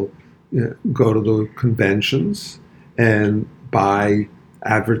people go to the conventions and buy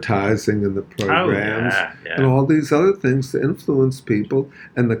advertising in the programs and all these other things to influence people.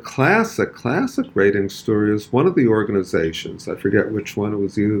 And the classic rating story is one of the organizations, I forget which one, it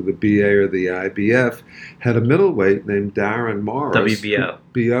was either the BA or the IBF, had a middleweight named Darren Morris. WBO.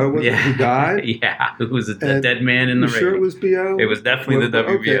 BO, was it? Who died? Yeah, who was a dead man in the ring. Sure it was BO? It was definitely the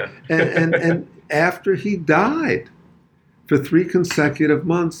WBO. Okay. And after he died, for 3 consecutive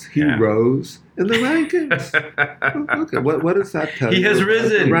months, he rose in the rankings. Okay, what does that tell you? He has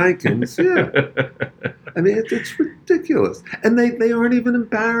risen. The rankings, yeah. I mean, it's ridiculous. And they aren't even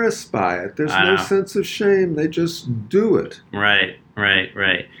embarrassed by it. There's no sense of shame. They just do it. Right.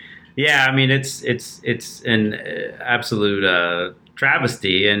 Yeah, I mean, it's an absolute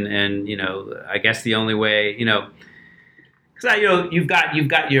travesty. And I guess the only way, because you've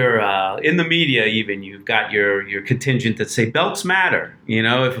got your in the media, even you've got your contingent that say belts matter.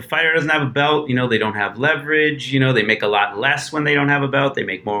 If a fighter doesn't have a belt, they don't have leverage. They make a lot less when they don't have a belt. They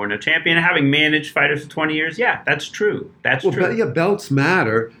make more when they're champion. And having managed fighters for 20 years, yeah, that's true. That's true. Belts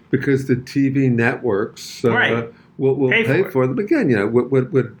matter because the TV networks will pay for them. Again,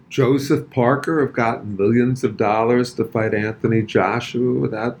 would Joseph Parker have gotten millions of dollars to fight Anthony Joshua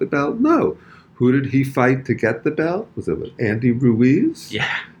without the belt? No. Who did he fight to get the belt? Was it with Andy Ruiz?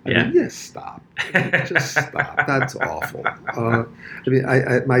 Yeah. I mean, stop. Just stop. That's awful.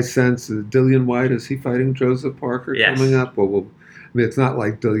 My sense is Dillian White, is he fighting Joseph Parker coming up? Well, it's not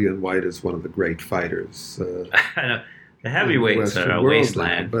like Dillian White is one of the great fighters. I know. The heavyweights are a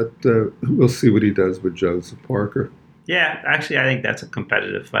wasteland. But we'll see what he does with Joseph Parker. Yeah, actually, I think that's a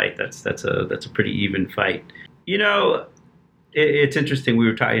competitive fight. That's a pretty even fight. It's interesting. We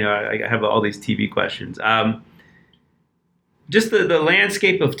were talking. I have all these TV questions. Just the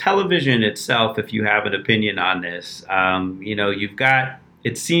landscape of television itself. If you have an opinion on this, you've got.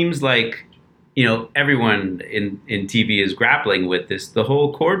 It seems like everyone in TV is grappling with this. The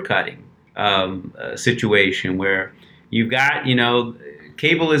whole cord cutting situation where you've got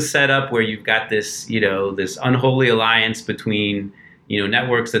cable is set up where you've got this this unholy alliance between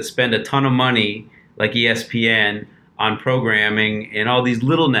networks that spend a ton of money like ESPN on programming and all these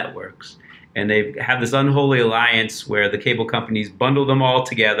little networks, and they have this unholy alliance where the cable companies bundle them all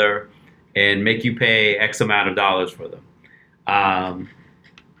together and make you pay X amount of dollars for them.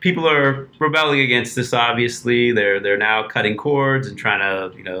 People are rebelling against this. Obviously, they're now cutting cords and trying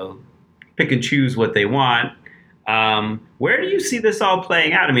to pick and choose what they want. Where do you see this all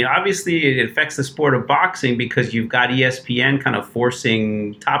playing out? I mean, obviously it affects the sport of boxing because you've got ESPN kind of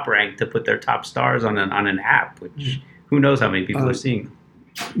forcing Top Rank to put their top stars on an app, which who knows how many people are seeing.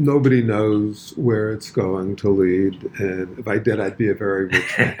 Nobody knows where it's going to lead, and if I did, I'd be a very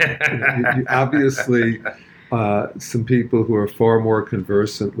rich man. Obviously, some people who are far more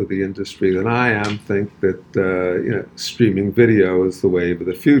conversant with the industry than I am think that streaming video is the wave of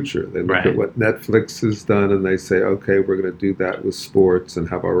the future. They look at what Netflix has done and they say, okay, we're going to do that with sports and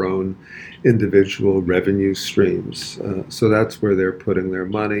have our own individual revenue streams. So that's where they're putting their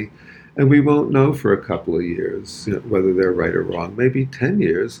money. And we won't know for a couple of years whether they're right or wrong, maybe 10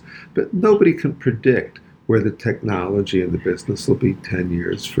 years, but nobody can predict where the technology and the business will be 10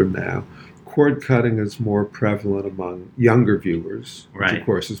 years from now. Cord cutting is more prevalent among younger viewers, which of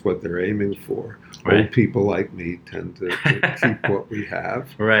course is what they're aiming for. Old people like me tend to keep what we have.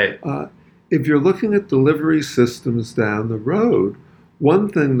 If you're looking at delivery systems down the road, one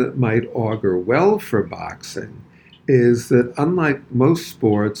thing that might augur well for boxing is that unlike most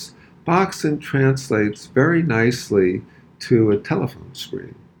sports, boxing translates very nicely to a telephone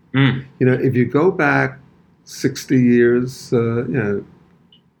screen. If you go back 60 years,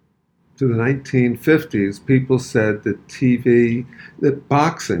 to the 1950s, people said that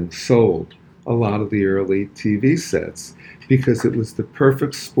boxing sold a lot of the early TV sets because it was the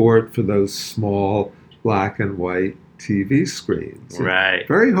perfect sport for those small black and white TV screens.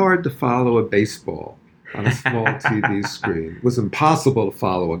 Very hard to follow a baseball on a small TV screen. It was impossible to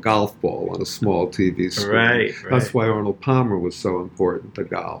follow a golf ball on a small TV screen. That's why Arnold Palmer was so important to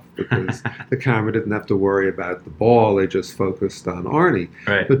golf, because the camera didn't have to worry about the ball, they just focused on Arnie.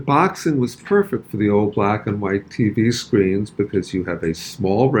 But boxing was perfect for the old black and white TV screens because you have a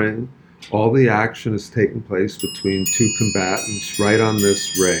small ring, all the action is taking place between two combatants right on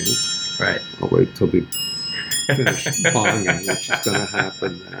this ring. I'll wait till we finish bonging, which is going to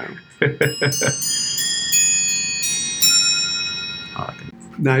happen now.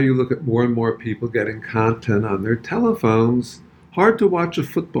 Now you look at more and more people getting content on their telephones. Hard to watch a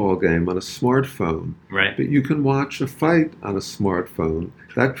football game on a smartphone, but you can watch a fight on a smartphone.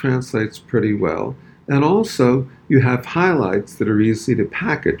 That translates pretty well. And also, you have highlights that are easy to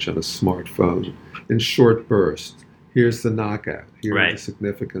package on a smartphone in short bursts. Here's the knockout. Here are the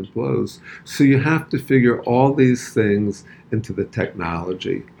significant blows. So you have to figure all these things into the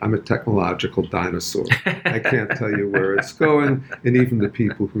technology. I'm a technological dinosaur. I can't tell you where it's going, and even the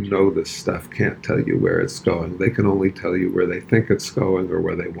people who know this stuff can't tell you where it's going. They can only tell you where they think it's going or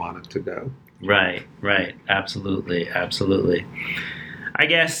where they want it to go. Right. Absolutely. I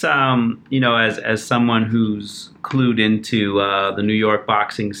guess, as someone who's clued into the New York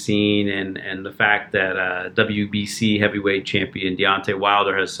boxing scene and the fact that WBC heavyweight champion Deontay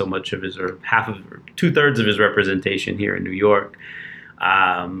Wilder has so much of his, or two-thirds of his representation here in New York,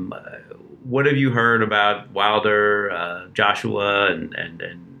 what have you heard about Wilder, Joshua,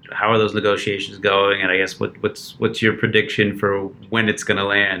 and how are those negotiations going? And I guess what's your prediction for when it's going to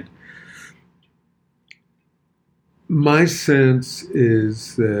land? My sense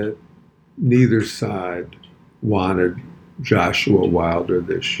is that neither side wanted Joshua Wilder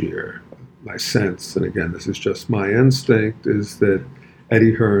this year. My sense, and again, this is just my instinct, is that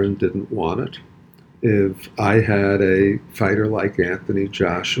Eddie Hearn didn't want it. If I had a fighter like Anthony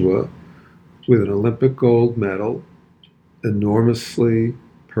Joshua with an Olympic gold medal, enormously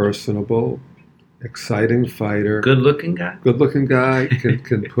personable, exciting fighter. Good-looking guy? Good-looking guy,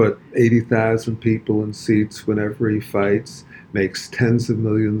 can put 80,000 people in seats whenever he fights, makes tens of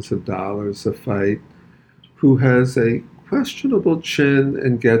millions of dollars a fight, who has a questionable chin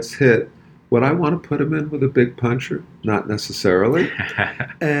and gets hit. Would I want to put him in with a big puncher? Not necessarily.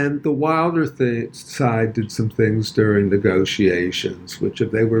 And the Wilder side did some things during negotiations, which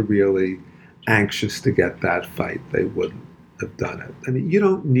if they were really anxious to get that fight, they wouldn't have done it. I mean, you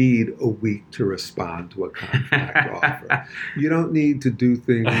don't need a week to respond to a contract offer. You don't need to do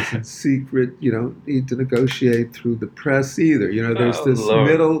things in secret. You don't need to negotiate through the press either. There's this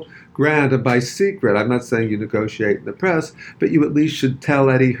middle ground. And by secret, I'm not saying you negotiate in the press, but you at least should tell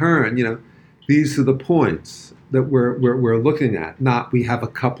Eddie Hearn, these are the points that we're looking at. Not we have a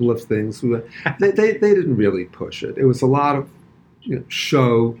couple of things. They didn't really push it. It was a lot of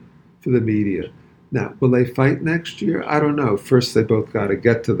show for the media. Now, will they fight next year? I don't know. First, they both got to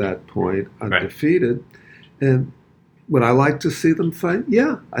get to that point undefeated. Right. And would I like to see them fight?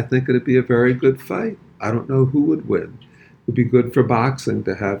 Yeah, I think it'd be a very good fight. I don't know who would win. It would be good for boxing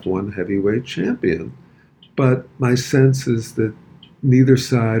to have one heavyweight champion. But my sense is that neither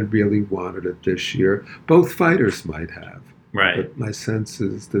side really wanted it this year. Both fighters might have. Right. But my sense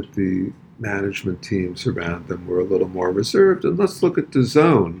is that the management teams around them were a little more reserved. And let's look at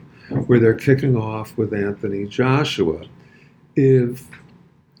DAZN, where they're kicking off with Anthony Joshua. If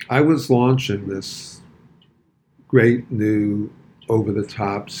I was launching this great new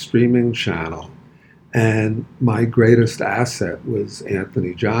over-the-top streaming channel and my greatest asset was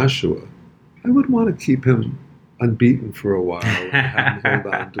Anthony Joshua, I would want to keep him unbeaten for a while and have him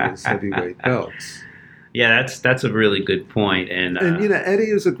hold on to his heavyweight belts. Yeah, that's a really good point. And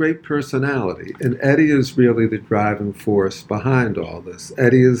Eddie is a great personality, and Eddie is really the driving force behind all this.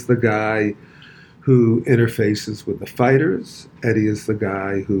 Eddie is the guy who interfaces with the fighters. Eddie is the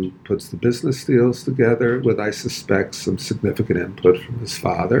guy who puts the business deals together with, I suspect, some significant input from his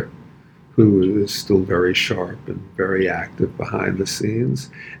father, who is still very sharp and very active behind the scenes.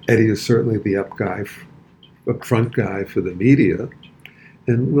 Eddie is certainly the up front guy for the media.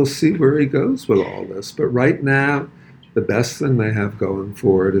 And we'll see where he goes with all this. But right now, the best thing they have going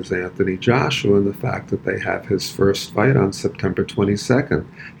for it is Anthony Joshua and the fact that they have his first fight on September 22nd.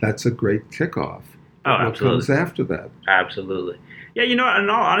 That's a great kickoff. Oh, absolutely. What comes after that? Absolutely. Yeah, in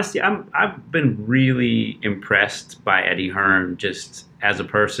all honesty, I've been really impressed by Eddie Hearn just as a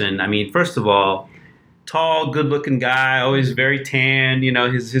person. I mean, first of all, tall, good-looking guy, always very tan.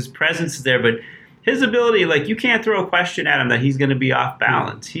 His presence is there, but his ability, you can't throw a question at him that he's going to be off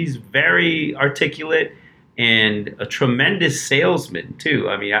balance. He's very articulate and a tremendous salesman, too.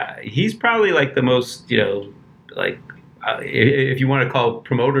 I mean, he's probably the most, if you want to call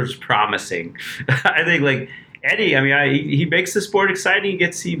promoters promising. I think, Eddie, I mean, he makes the sport exciting.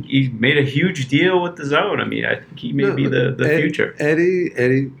 He made a huge deal with DAZN. I mean, I think he may be the future.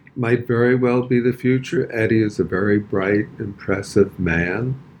 Eddie might very well be the future. Eddie is a very bright, impressive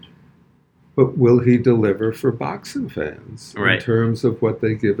man. But will he deliver for boxing fans in terms of what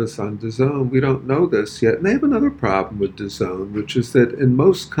they give us on DAZN? We don't know this yet. And they have another problem with DAZN, which is that in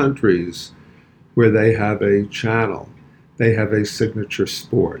most countries where they have a channel, they have a signature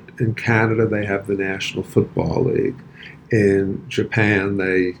sport. In Canada, they have the National Football League. In Japan,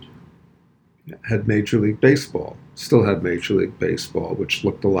 they had Major League Baseball, still have Major League Baseball, which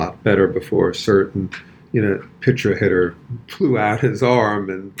looked a lot better before a certain pitcher hitter blew out his arm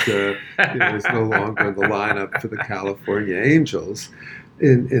and is no longer in the lineup for the California Angels.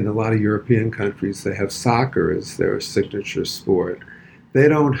 In a lot of European countries, they have soccer as their signature sport. They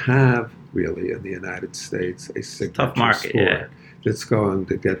don't have, really, in the United States, a signature sport that's going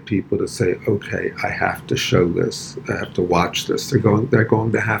to get people to say, okay, I have to show this, I have to watch this. They're going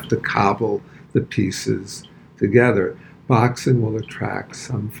to have to cobble the pieces together. Boxing will attract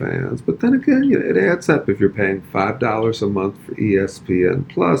some fans, but then again, it adds up. If you're paying $5 a month for ESPN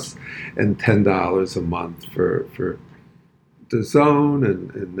Plus and $10 a month for DAZN,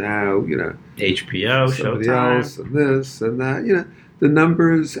 and now HBO, somebody Showtime, else, and this and that. The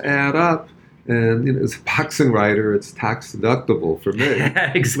numbers add up, and as a boxing writer, it's tax deductible for me.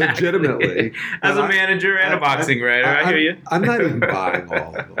 Exactly. Legitimately, as a manager and a boxing writer, I hear you. I'm not even buying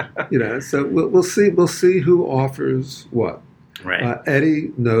all of them. So we'll see. We'll see who offers what. Right.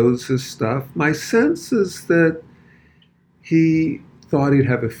 Eddie knows his stuff. My sense is that he thought he'd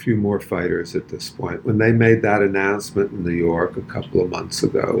have a few more fighters at this point. When they made that announcement in New York a couple of months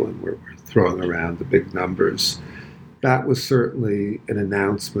ago, and we're throwing around the big numbers, that was certainly an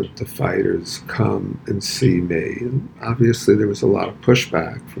announcement to fighters, come and see me. And obviously there was a lot of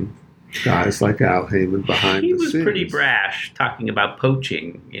pushback from guys like Al Heyman behind the scenes. He was pretty brash talking about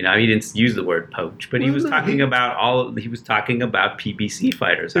poaching. He didn't use the word poach, but he was talking about PBC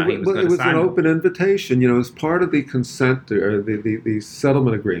fighters. How he was going to sign them. It was an open invitation. As part of the consent or the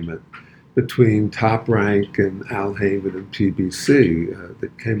settlement agreement between Top Rank and Al Heyman and PBC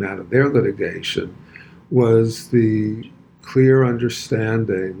that came out of their litigation was the clear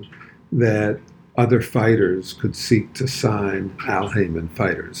understanding that other fighters could seek to sign Al Heyman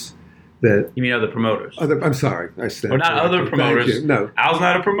fighters. That you mean other promoters? I'm sorry, I stand. Or not other promoters. No, Al's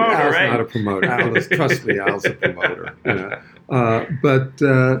not a promoter, Al's right? Not a promoter. Trust me, Al's a promoter.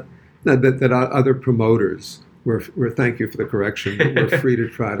 That other promoters were. Thank you for the correction. But were free to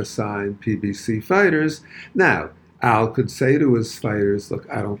try to sign PBC fighters. Now, Al could say to his fighters, "Look,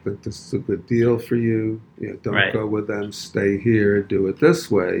 I don't think this is a good deal for you. Don't go with them. Stay here. Do it this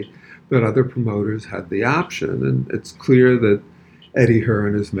way." But other promoters had the option, and it's clear that Eddie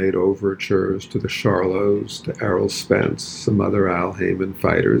Hearn has made overtures to the Charlos, to Errol Spence, some other Al Heyman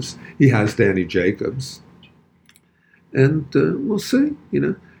fighters. He has Danny Jacobs. And we'll see.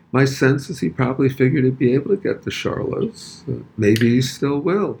 My sense is he probably figured he'd be able to get the Charlos. Maybe he still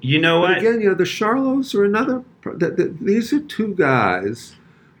will. You know what? But again, the Charlos are another. These are two guys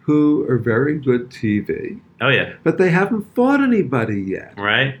who are very good TV. Oh, yeah. But they haven't fought anybody yet.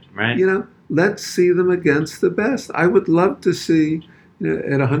 Right. Let's see them against the best. I would love to see,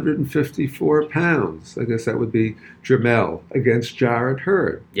 at 154 pounds, I guess that would be Jamel against Jarrett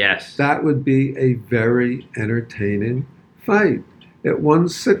Hurd. Yes. That would be a very entertaining fight. At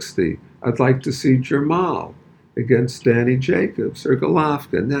 160, I'd like to see Jamal against Danny Jacobs or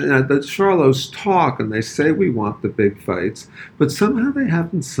Golovkin. Now, the Charlos talk and they say we want the big fights, but somehow they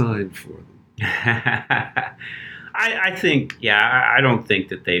haven't signed for them. I think, I don't think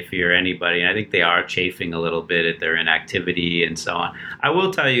that they fear anybody. I think they are chafing a little bit at their inactivity and so on. I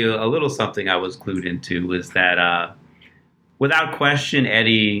will tell you a little something I was clued into was that without question,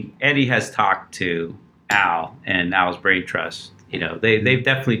 Eddie has talked to Al and Al's Brain Trust. They've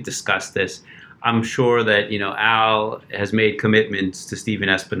definitely discussed this. I'm sure that, Al has made commitments to Steven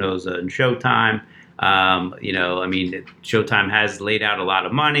Espinoza and Showtime. Showtime has laid out a lot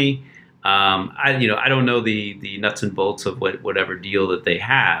of money. I don't know the nuts and bolts of whatever deal that they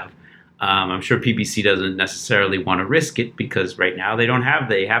have. I'm sure PBC doesn't necessarily want to risk it because right now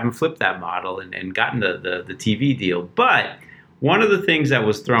they haven't flipped that model and gotten the TV deal. But one of the things that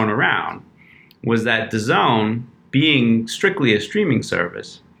was thrown around was that DAZN, being strictly a streaming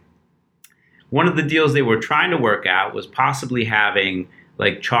service, one of the deals they were trying to work out was possibly having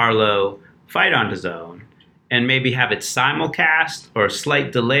like Charlo fight on DAZN and maybe have it simulcast or a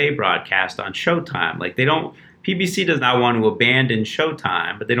slight delay broadcast on Showtime. PBC does not want to abandon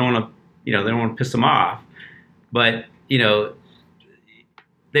Showtime, but they don't want to, they don't want to piss them off. But, they don't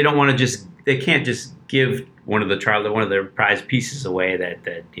want to they can't just give one of their prized pieces away that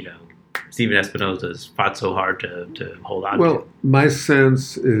Steven Espinoza has fought so hard to hold on to. Well, my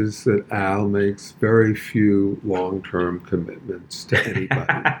sense is that Al makes very few long-term commitments to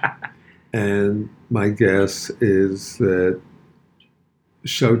anybody. And my guess is that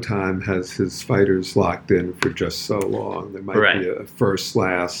Showtime has his fighters locked in for just so long. There might be a first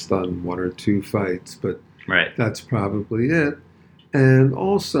last on one or two fights, but that's probably it. And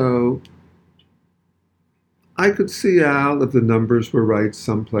also, I could see Al, if the numbers were right,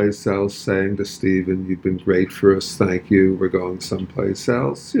 someplace else saying to Steven, "You've been great for us, thank you, we're going someplace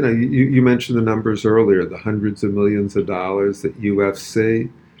else." You mentioned the numbers earlier, the hundreds of millions of dollars that UFC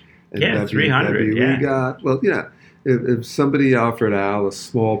and WWE got. Well, if somebody offered Al a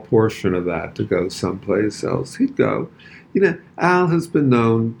small portion of that to go someplace else, he'd go. Al has been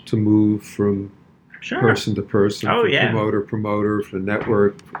known to move from person to person, promoter, from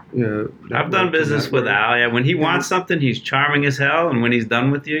network. I've done business with Al. Yeah, when he wants something, he's charming as hell, and when he's done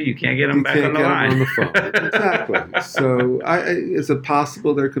with you, you can't get him back on the line. On the phone. Exactly. So, is it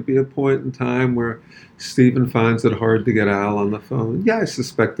possible there could be a point in time where Steven finds it hard to get Al on the phone? Yeah, I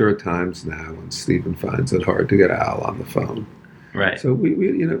suspect there are times now when Steven finds it hard to get Al on the phone. Right. So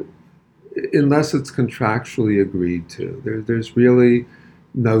we unless it's contractually agreed to, there's really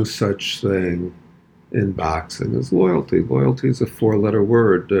no such thing in boxing as loyalty. Loyalty is a four-letter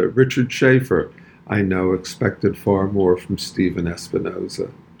word. Richard Schaefer, I know, expected far more from Steven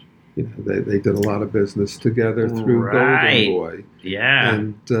Espinoza. They did a lot of business together through Golden Boy. Yeah.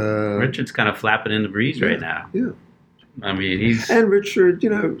 And Richard's kind of flapping in the breeze right now. Yeah. I mean, And Richard,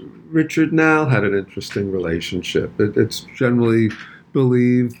 Richard and Al had an interesting relationship. It's generally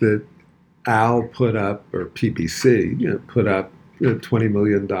believed that Al put up, or PBC, put up $20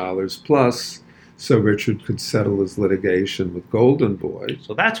 million plus so Richard could settle his litigation with Golden Boy.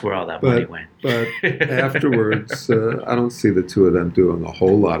 So that's where all that money went. But afterwards, I don't see the two of them doing a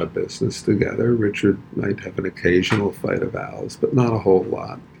whole lot of business together. Richard might have an occasional fight of Al's, but not a whole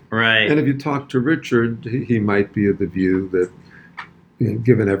lot. Right. And if you talk to Richard, he might be of the view that,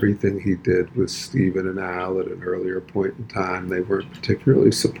 given everything he did with Stephen and Al at an earlier point in time, they weren't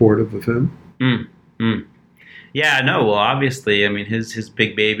particularly supportive of him. Yeah, no, well, obviously, I mean, his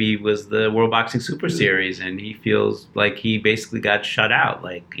big baby was the World Boxing Super Series, and he feels like he basically got shut out.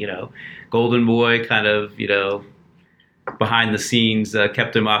 Like, Golden Boy kind of, behind the scenes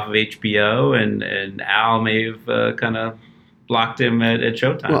kept him off of HBO, and Al may have kind of blocked him at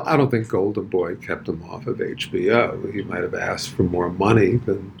Showtime. Well, I don't think Golden Boy kept him off of HBO. He might have asked for more money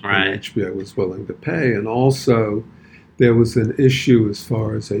than HBO was willing to pay. And also, there was an issue as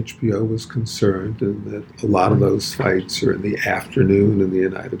far as HBO was concerned, in that a lot of those fights are in the afternoon in the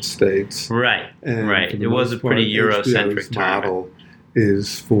United States. Right. It was a pretty Eurocentric model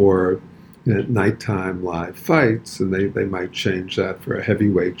is for nighttime live fights, and they might change that for a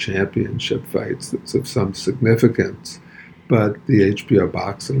heavyweight championship fights that's of some significance. But the HBO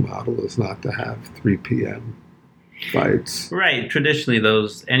boxing model is not to have 3 p.m. fights. Right. Traditionally,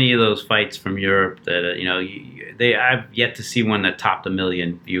 any of those fights from Europe that I've yet to see one that topped 1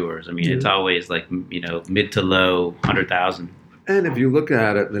 million viewers. I mean, it's always like mid to low 100,000. And if you look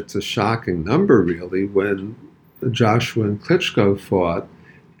at it, it's a shocking number, really. When Joshua and Klitschko fought,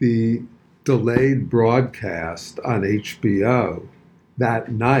 the delayed broadcast on HBO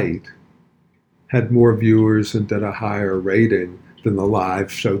that night had more viewers and did a higher rating than the live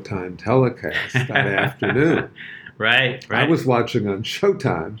Showtime telecast that afternoon. Right. I was watching on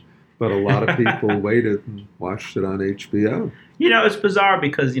Showtime, but a lot of people waited and watched it on HBO. It's bizarre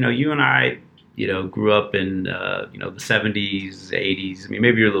because, you and I, grew up in, the 70s, 80s. I mean,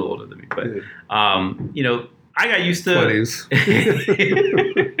 maybe you're a little older than me, but, I got used to 20s.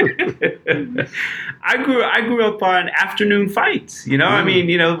 I grew up on afternoon fights. I mean,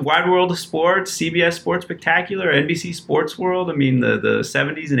 Wide World of Sports, CBS Sports Spectacular, NBC Sports World. I mean, the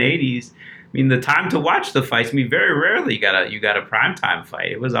 70s and 80s. I mean, the time to watch the fights. I mean, very rarely you got a primetime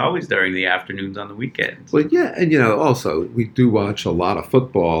fight. It was always during the afternoons on the weekends. Well, yeah, and also we do watch a lot of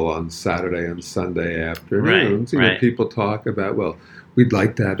football on Saturday and Sunday afternoons. Right. People talk about, well, we'd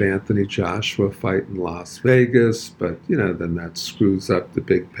like to have Anthony Joshua fight in Las Vegas, but, then that screws up the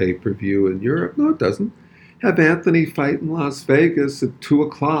big pay-per-view in Europe. No, it doesn't. Have Anthony fight in Las Vegas at 2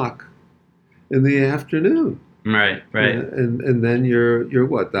 o'clock in the afternoon. Right. And then you're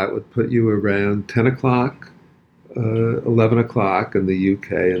what? That would put you around 10 o'clock, 11 o'clock in the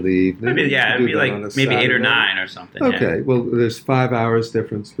UK in the evening. It'd be like maybe 8 or 9 or something. Okay, well, there's 5 hours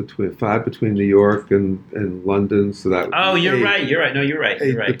difference between New York and London, so that would be you're right. No, you're right.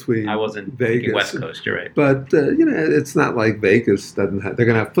 You're right. Between I wasn't Vegas thinking West Coast. You're right. But it's not like Vegas doesn't have. They're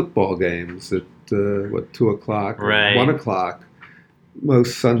going to have football games at 2 o'clock, or 1 o'clock,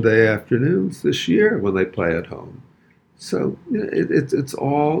 most Sunday afternoons this year when they play at home. So it's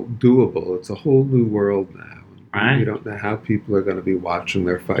all doable. It's a whole new world now. Right. We don't know how people are going to be watching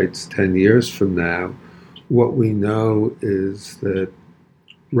their fights 10 years from now. What we know is that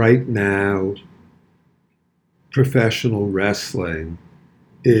right now, professional wrestling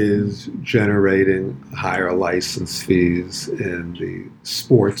is generating higher license fees in the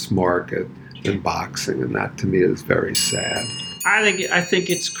sports market than boxing, and that to me is very sad. I think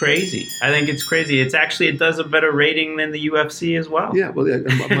it's crazy. It's actually, it does a better rating than the UFC as well. Yeah, well,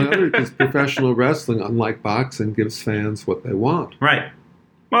 among other things, professional wrestling, unlike boxing, gives fans what they want. Right.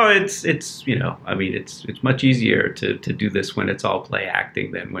 Well, it's it's much easier to do this when it's all play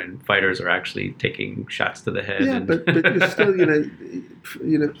acting than when fighters are actually taking shots to the head. Yeah, but you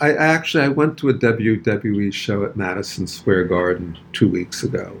still, I went to a WWE show at Madison Square Garden 2 weeks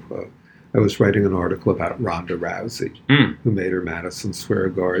ago. I was writing an article about Ronda Rousey, who made her Madison Square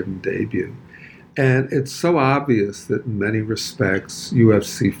Garden debut. And it's so obvious that in many respects,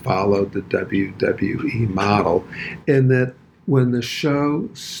 UFC followed the WWE model in that when the show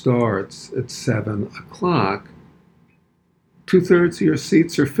starts at 7 o'clock, 2/3 of your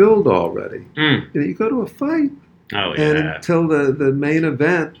seats are filled already. You go to a fight, and until the main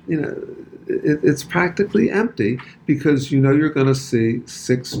event, it's practically empty because you're going to see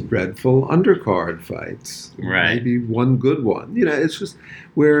 6 dreadful undercard fights, maybe one good one. It's just,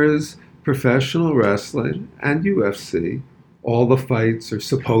 whereas professional wrestling and UFC, all the fights are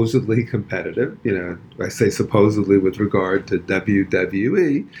supposedly competitive. I say supposedly with regard to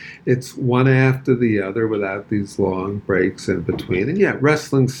WWE. It's one after the other without these long breaks in between. And yeah,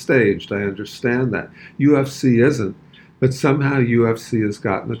 wrestling's staged. I understand that. UFC isn't. But somehow UFC has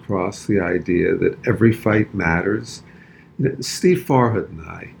gotten across the idea that every fight matters. Steve Farhood and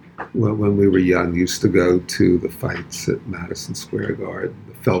I, when we were young, used to go to the fights at Madison Square Garden,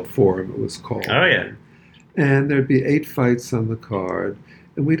 the Felt Forum it was called. Oh, yeah. And there'd be 8 fights on the card,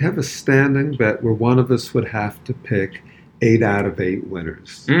 and we'd have a standing bet where one of us would have to pick 8 out of 8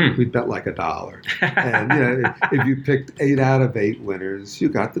 winners. We'd bet like $1. And if you picked 8 out of 8 winners, you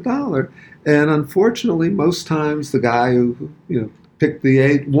got the $1. And unfortunately, most times the guy who picked the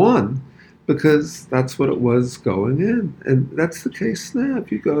 8 won, because that's what it was going in. And that's the case now.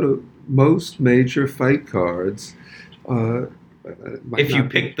 If you go to most major fight cards, if you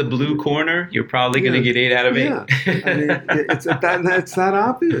pick the blue corner, you're probably going to get 8 out of 8. Yeah. I mean, it's that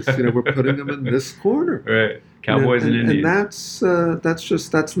obvious. We're putting them in this corner. Right. Cowboys and Indians. And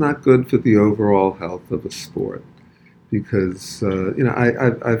that's not good for the overall health of a sport, because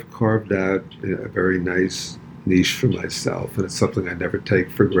I've carved out a very nice niche for myself, and it's something I never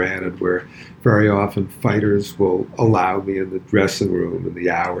take for granted, where very often fighters will allow me in the dressing room in the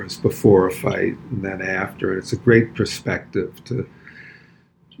hours before a fight and then after, and it's a great perspective to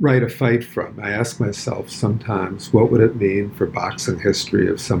write a fight from. I ask myself sometimes, what would it mean for boxing history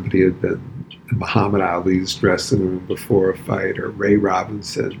if somebody had been in Muhammad Ali's dressing room before a fight, or Ray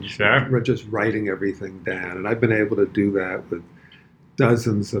Robinson, just writing everything down. And I've been able to do that with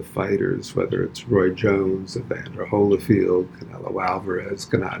dozens of fighters, whether it's Roy Jones, Evander Holyfield, Canelo Alvarez,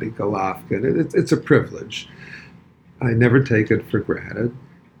 Gennady Golovkin. It's a privilege. I never take it for granted.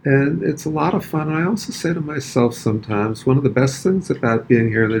 And it's a lot of fun. And I also say to myself sometimes, one of the best things about being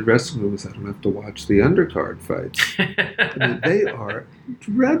here in the dressing room is I don't have to watch the undercard fights. I mean, they are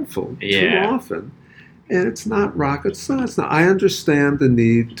dreadful too often. And it's not rocket science. Now, I understand the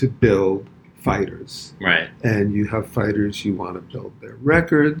need to build fighters. Right. And you have fighters, you want to build their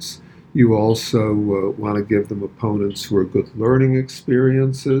records. You also want to give them opponents who are good learning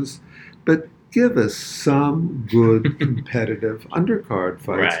experiences. But give us some good competitive undercard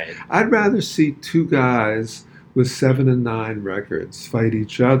fights. Right. I'd rather see 2 guys with 7-9 records fight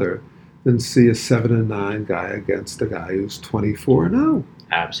each other than see a 7-9 guy against a guy who's 24-0.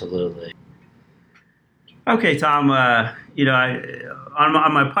 Absolutely. Okay, Tom. On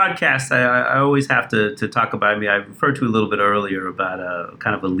my podcast, I always have to talk about. I referred to a little bit earlier about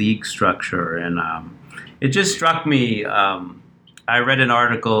kind of a league structure, and it just struck me. I read an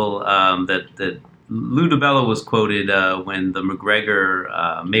article that Lou DiBella was quoted when the McGregor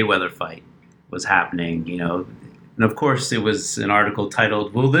Mayweather fight was happening. And of course, it was an article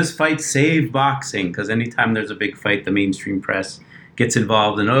titled, "Will this fight save boxing?" Because anytime there's a big fight, the mainstream press gets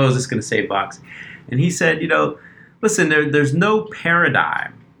involved, and is this going to save boxing? And he said, listen, there's no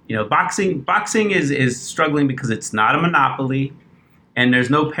paradigm. Boxing is struggling because it's not a monopoly, and there's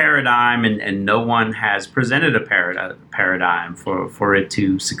no paradigm, and no one has presented a paradigm for it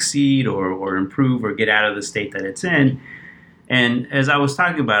to succeed or improve or get out of the state that it's in. And as I was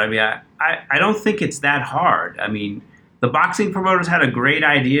talking about, I don't think it's that hard. The boxing promoters had a great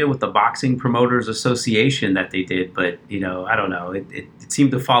idea with the Boxing Promoters Association that they did, but, I don't know. It seemed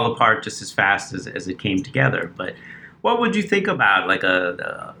to fall apart just as fast as it came together. But what would you think about,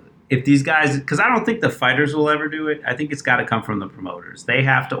 if these guys, because I don't think the fighters will ever do it. I think it's got to come from the promoters. They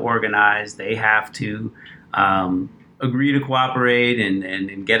have to organize. They have to agree to cooperate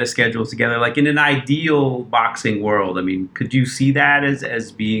and get a schedule together. Like in an ideal boxing world, could you see that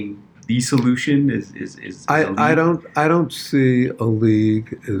as being the solution? I don't see a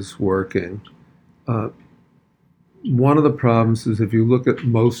league as working. One of the problems is if you look at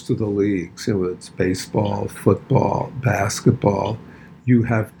most of the leagues, it's baseball, football, basketball, you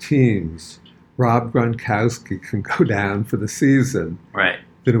have teams. Rob Gronkowski can go down for the season. Right.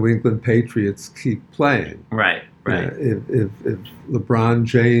 The New England Patriots keep playing. Right. If LeBron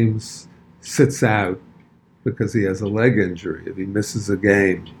James sits out because he has a leg injury, if he misses a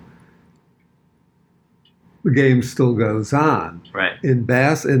game, the game still goes on. Right. In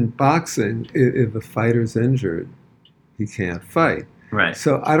boxing, if a fighter's injured, he can't fight. Right.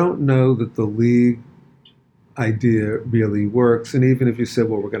 So I don't know that the league idea really works. And even if you said,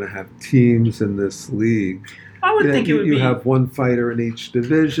 well, we're going to have teams in this league, I would think it would be. You have one fighter in each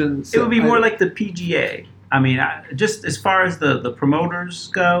division. So it would be more like the PGA. Just as far as the promoters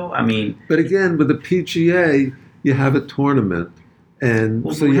go, But again, with the PGA, you have a tournament.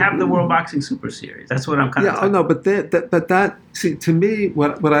 And so we have the World Boxing Super Series. That's what I'm kind of talking about. See, to me,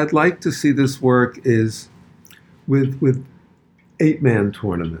 what I'd like to see this work is with 8-man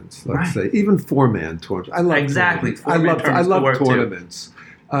tournaments, let's say, even 4-man tournaments. I love exactly. Tournaments. I love tournaments.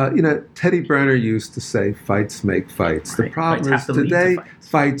 Teddy Brenner used to say, "Fights make fights." Right. The problem Fights is today,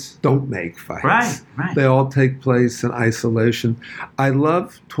 fights don't make fights. Right. They all take place in isolation. I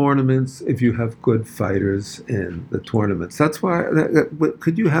love tournaments if you have good fighters in the tournaments. That's why.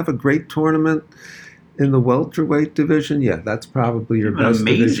 Could you have a great tournament in the welterweight division? Yeah, that's probably your best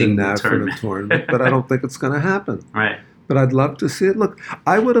division now for the tournament. But I don't think it's going to happen. Right. But I'd love to see it. Look,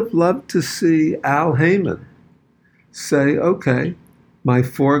 I would have loved to see Al Heyman say, "Okay, my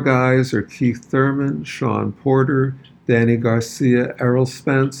 4 guys are Keith Thurman, Sean Porter, Danny Garcia, Errol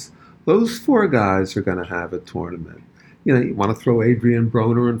Spence. Those 4 guys are going to have a tournament. You want to throw Adrian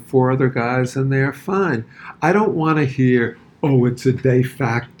Broner and 4 other guys in there? Fine. I don't want to hear, oh, it's a de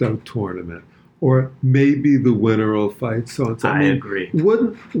facto tournament, or maybe the winner will fight so-and-so." I agree.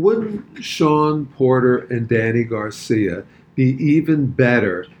 Wouldn't Sean Porter and Danny Garcia be even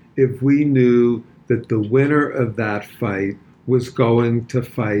better if we knew that the winner of that fight was going to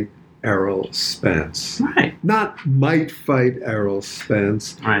fight Errol Spence? Right. Not might fight Errol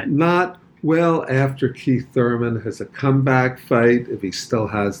Spence. Right. Not, well, after Keith Thurman has a comeback fight, if he still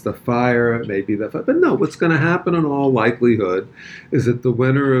has the fire, maybe that fight. But no, what's going to happen in all likelihood is that the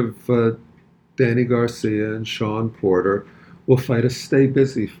winner of Danny Garcia and Sean Porter will fight a stay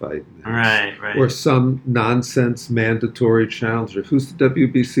busy fight next. Right. Or some nonsense mandatory challenger. Who's the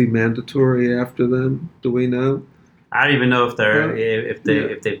WBC mandatory after them? Do we know? I don't even know if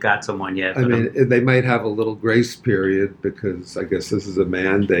they've got someone yet. I mean, they might have a little grace period because I guess this is a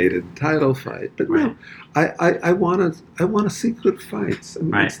mandated title fight. But no, I want to see good fights. I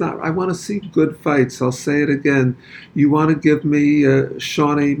mean, it's not. I want to see good fights. I'll say it again. You want to give me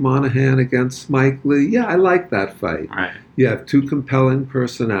Shawnee Monahan against Mike Lee? Yeah, I like that fight. Right. You have 2 compelling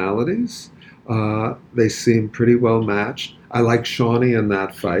personalities. They seem pretty well matched. I like Shawnee in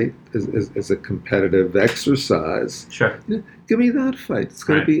that fight as a competitive exercise. Sure. Give me that fight. It's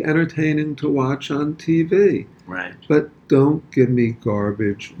going to be entertaining to watch on TV. Right. But don't give me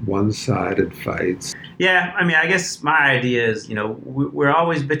garbage, one-sided fights. Yeah, I mean, I guess my idea is, we're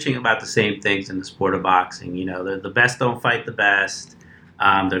always bitching about the same things in the sport of boxing. The best don't fight the best.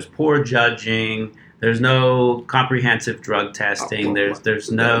 There's poor judging. There's no comprehensive drug testing.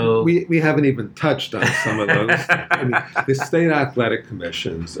 There's no. We haven't even touched on some of those. I mean, the state athletic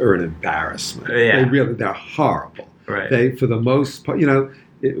commissions are an embarrassment. Yeah. They're horrible. Right. They, for the most part,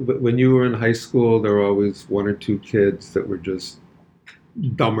 when you were in high school, there were always 1 or 2 kids that were just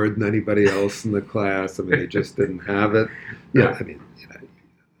dumber than anybody else in the class. I mean, they just didn't have it. Yeah, I mean,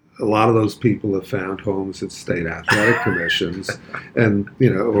 a lot of those people have found homes at state athletic commissions, and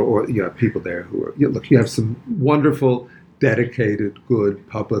or you have people there who are. You have some wonderful, dedicated, good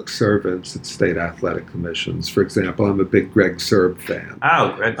public servants at state athletic commissions. For example, I'm a big Greg Serb fan.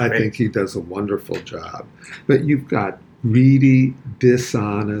 Oh, Greg's I great. think he does a wonderful job. But you've got greedy,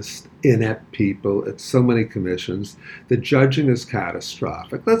 dishonest, inept people at so many commissions. The judging is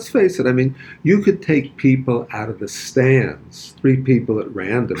catastrophic. Let's face it. I mean, you could take people out of the stands, 3 people at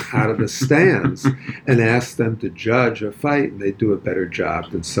random out of the stands, and ask them to judge a fight, and they do a better job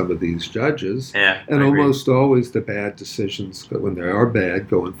than some of these judges. Yeah, and almost always the bad decisions, when they are bad,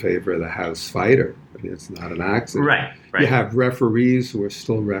 go in favor of the house fighter. I mean, it's not an accident. Right. You have referees who are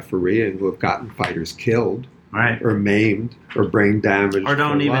still refereeing who have gotten fighters killed. Right. Or maimed, or brain damaged, or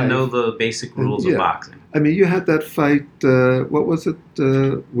don't even know the basic rules of boxing. I mean, you had that fight. What was it?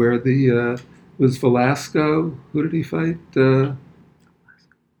 Where was Velasco? Who did he fight the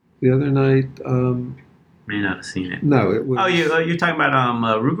other night? May not have seen it. No, it was. Oh, you're talking about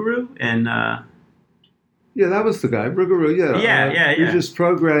Rougarou and. Yeah, that was the guy, Rougarou. Yeah. Regis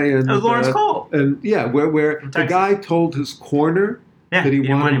Prograis and Lawrence Cole. And where the guy told his corner. Yeah, that he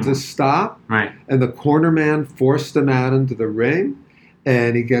wanted to stop, right? And the corner man forced him out into the ring,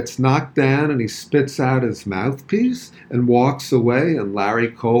 and he gets knocked down, and he spits out his mouthpiece and walks away, and Larry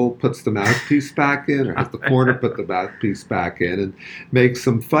Cole puts the mouthpiece back in, or has the corner put the mouthpiece back in, and makes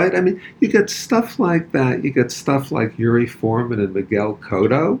them fight. I mean, you get stuff like that. You get stuff like Yuri Foreman and Miguel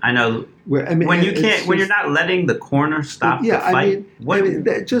Cotto. I know. When you're not letting the corner stop the fight. Where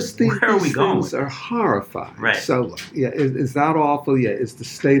are we going? Things are horrifying. Right. So, is that awful? Yeah. Is the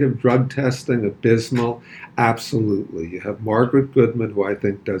state of drug testing abysmal? Absolutely. You have Margaret Goodman, who I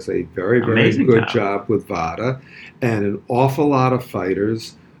think does a very, very good job with VADA, and an awful lot of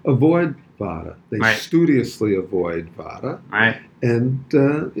fighters avoid VADA. They studiously avoid VADA. Right. And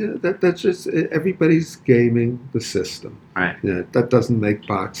that's just everybody's gaming the system. Right. That doesn't make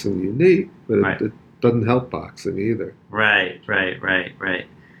boxing unique, but it doesn't help boxing either. Right.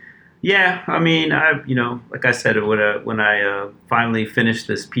 Yeah, I mean, like I said, when I finally finish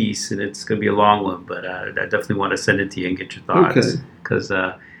this piece, and it's going to be a long one, but I definitely want to send it to you and get your Okay. thoughts because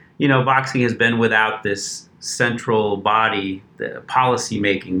boxing has been without this central body, the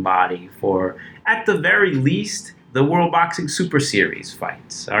policy-making body for, at the very least, the World Boxing Super Series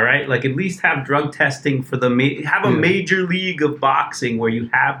fights. All right, like at least have drug testing for have a major league of boxing where you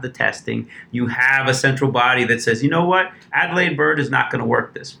have the testing, you have a central body that says, you know what, Adelaide Bird is not going to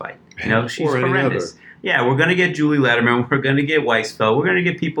work this fight. She's horrendous. Yeah, we're going to get Julie Letterman. We're going to get Weisfeld. We're going to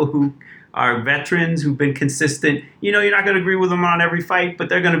get people who are veterans who've been consistent. You're not going to agree with them on every fight, but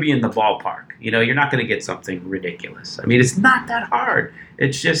they're going to be in the ballpark. You're not going to get something ridiculous. I mean, it's not that hard.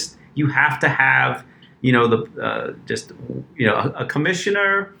 It's just you have to have, a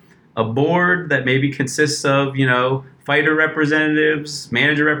commissioner, a board that maybe consists of, fighter representatives,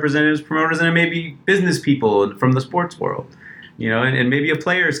 manager representatives, promoters, and maybe business people from the sports world. And maybe a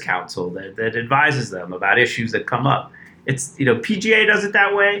players' council that advises them about issues that come up. It's, PGA does it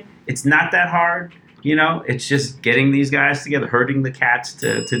that way. It's not that hard. It's just getting these guys together, herding the cats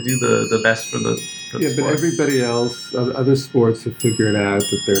to do the best for the sport. But everybody else, other sports have figured out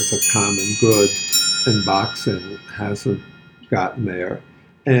that there's a common good, and boxing hasn't gotten there.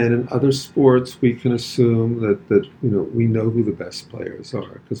 And in other sports, we can assume that we know who the best players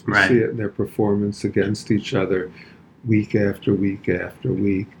are because we see it in their performance against each other week after week after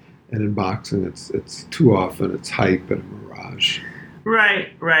week. And in boxing, it's too often it's hype and a mirage.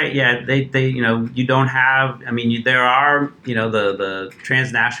 Right. Yeah, they you don't have. I mean, there are the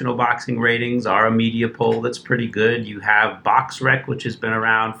transnational boxing ratings are a media poll that's pretty good. You have BoxRec, which has been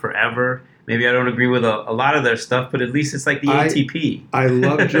around forever. Maybe I don't agree with a lot of their stuff, but at least it's like the ATP. I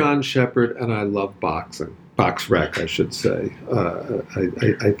love John Shepard and I love boxing. BoxRec, I should say.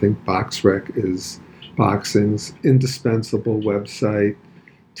 I think BoxRec is boxing's indispensable website.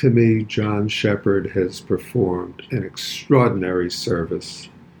 To me, John Shepard has performed an extraordinary service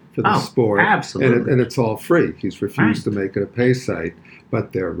for the sport. Absolutely. And it's all free. He's refused to make it a pay site,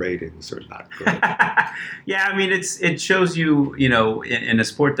 but their ratings are not good. Yeah, I mean, it shows you, in a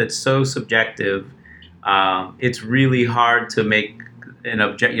sport that's so subjective, it's really hard to make an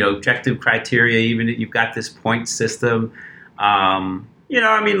objective criteria, even if you've got this point system.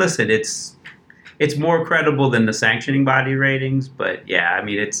 Listen, it's more credible than the sanctioning body ratings, but yeah, I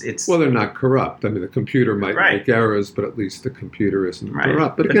mean, it's well, they're not corrupt. I mean, the computer might make errors, but at least the computer isn't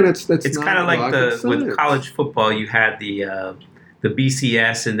corrupt. But again, it's kind of like with college football, you had the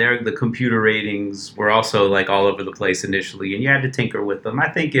BCS, and the computer ratings were also like all over the place initially, and you had to tinker with them. I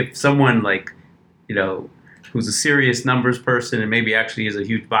think if someone who's a serious numbers person and maybe actually is a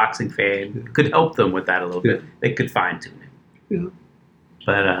huge boxing fan could help them with that a little bit, they could fine tune it. Yeah.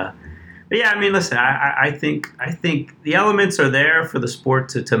 But yeah, I mean, listen, I think the elements are there for the sport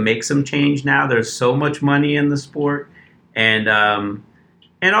to make some change now. There's so much money in the sport. And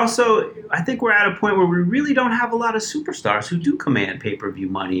also, I think we're at a point where we really don't have a lot of superstars who do command pay-per-view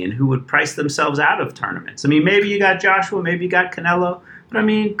money and who would price themselves out of tournaments. I mean, maybe you got Joshua, maybe you got Canelo, but I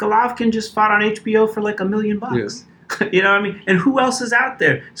mean, Golovkin just fought on HBO for like $1 million. Yeah. You know what I mean? And who else is out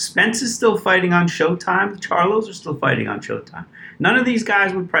there? Spence is still fighting on Showtime. The Charlos are still fighting on Showtime. None of these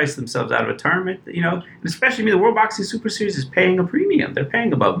guys would price themselves out of a tournament, and especially the World Boxing Super Series is paying a premium. They're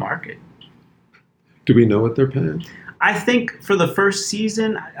paying above market. Do we know what they're paying? I think for the first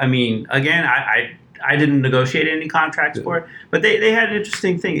season, I mean, again, I didn't negotiate any contracts for it, but they had an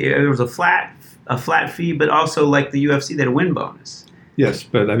interesting thing. There was a flat fee, but also like the UFC, they had a win bonus. Yes,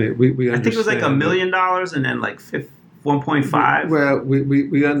 but I mean, we understand. I think it was like $1 million and then like 1.5. Well,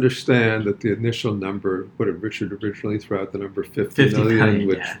 we understand that the initial number, what did Richard originally throw out the number 50 million,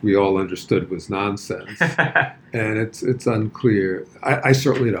 which we all understood was nonsense, and it's unclear. I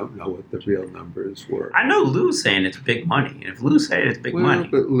certainly don't know what the real numbers were. I know Lou's saying it's big money, and if Lou's saying it's big money,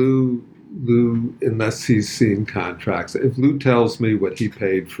 but Lou, unless he's seen contracts, if Lou tells me what he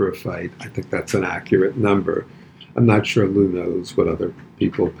paid for a fight, I think that's an accurate number. I'm not sure Lou knows what other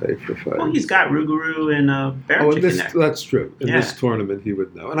people pay for fights. Well, he's got Rougarou and Barachick in there. That's true. In this tournament, he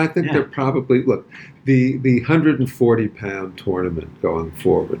would know. And I think they're probably, look, the 140-pound tournament going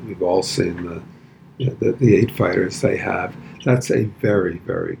forward, we've all seen the 8 fighters they have. That's a very,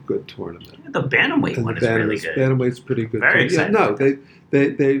 very good tournament. Yeah, the bantamweight one is really good. Bantamweight's pretty good. Very exciting. No,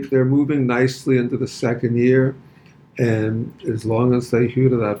 they're moving nicely into the second year. And as long as they hew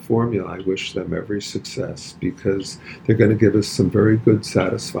to that formula, I wish them every success because they're going to give us some very good,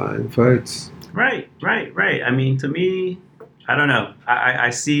 satisfying fights. Right. I mean, to me, I don't know.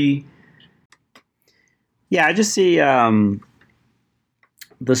 I see. Yeah, I just see the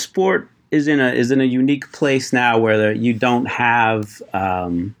sport is in a unique place now where you don't have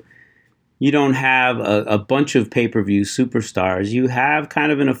you don't have a bunch of pay-per-view superstars. You have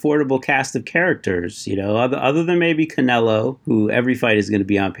kind of an affordable cast of characters, other than maybe Canelo, who every fight is going to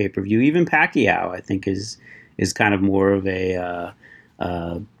be on pay-per-view. Even Pacquiao, I think, is kind of more of a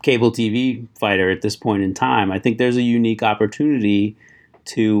cable TV fighter at this point in time. I think there's a unique opportunity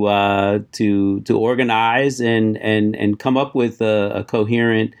to organize and come up with a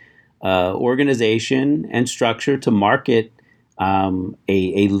coherent organization and structure to market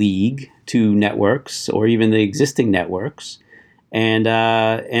a league to networks or even the existing networks, and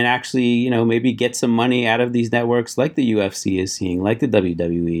actually maybe get some money out of these networks, like the UFC is seeing, like the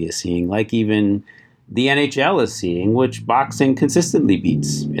WWE is seeing, like even the NHL is seeing, which boxing consistently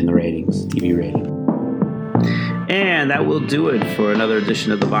beats in the ratings, TV rating. And that will do it for another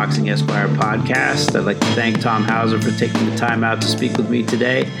edition of the Boxing Esquire podcast. I'd like to thank Tom Hauser for taking the time out to speak with me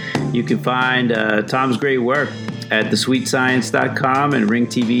today. You can find Tom's great work at thesweetscience.com and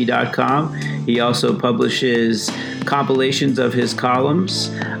ringtv.com. He also publishes compilations of his columns.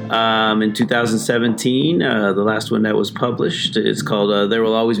 In 2017, the last one that was published is called There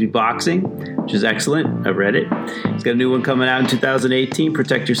Will Always Be Boxing, which is excellent. I've read it. He's got a new one coming out in 2018,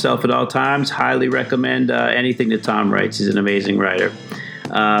 Protect Yourself at All Times. Highly recommend anything that Tom writes. He's an amazing writer.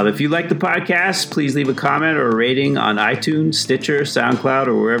 If you like the podcast, please leave a comment or a rating on iTunes, Stitcher, SoundCloud,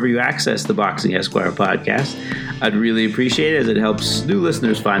 or wherever you access the Boxing Esquire podcast. I'd really appreciate it, as it helps new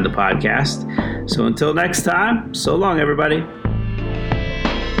listeners find the podcast. So until next time, so long, everybody.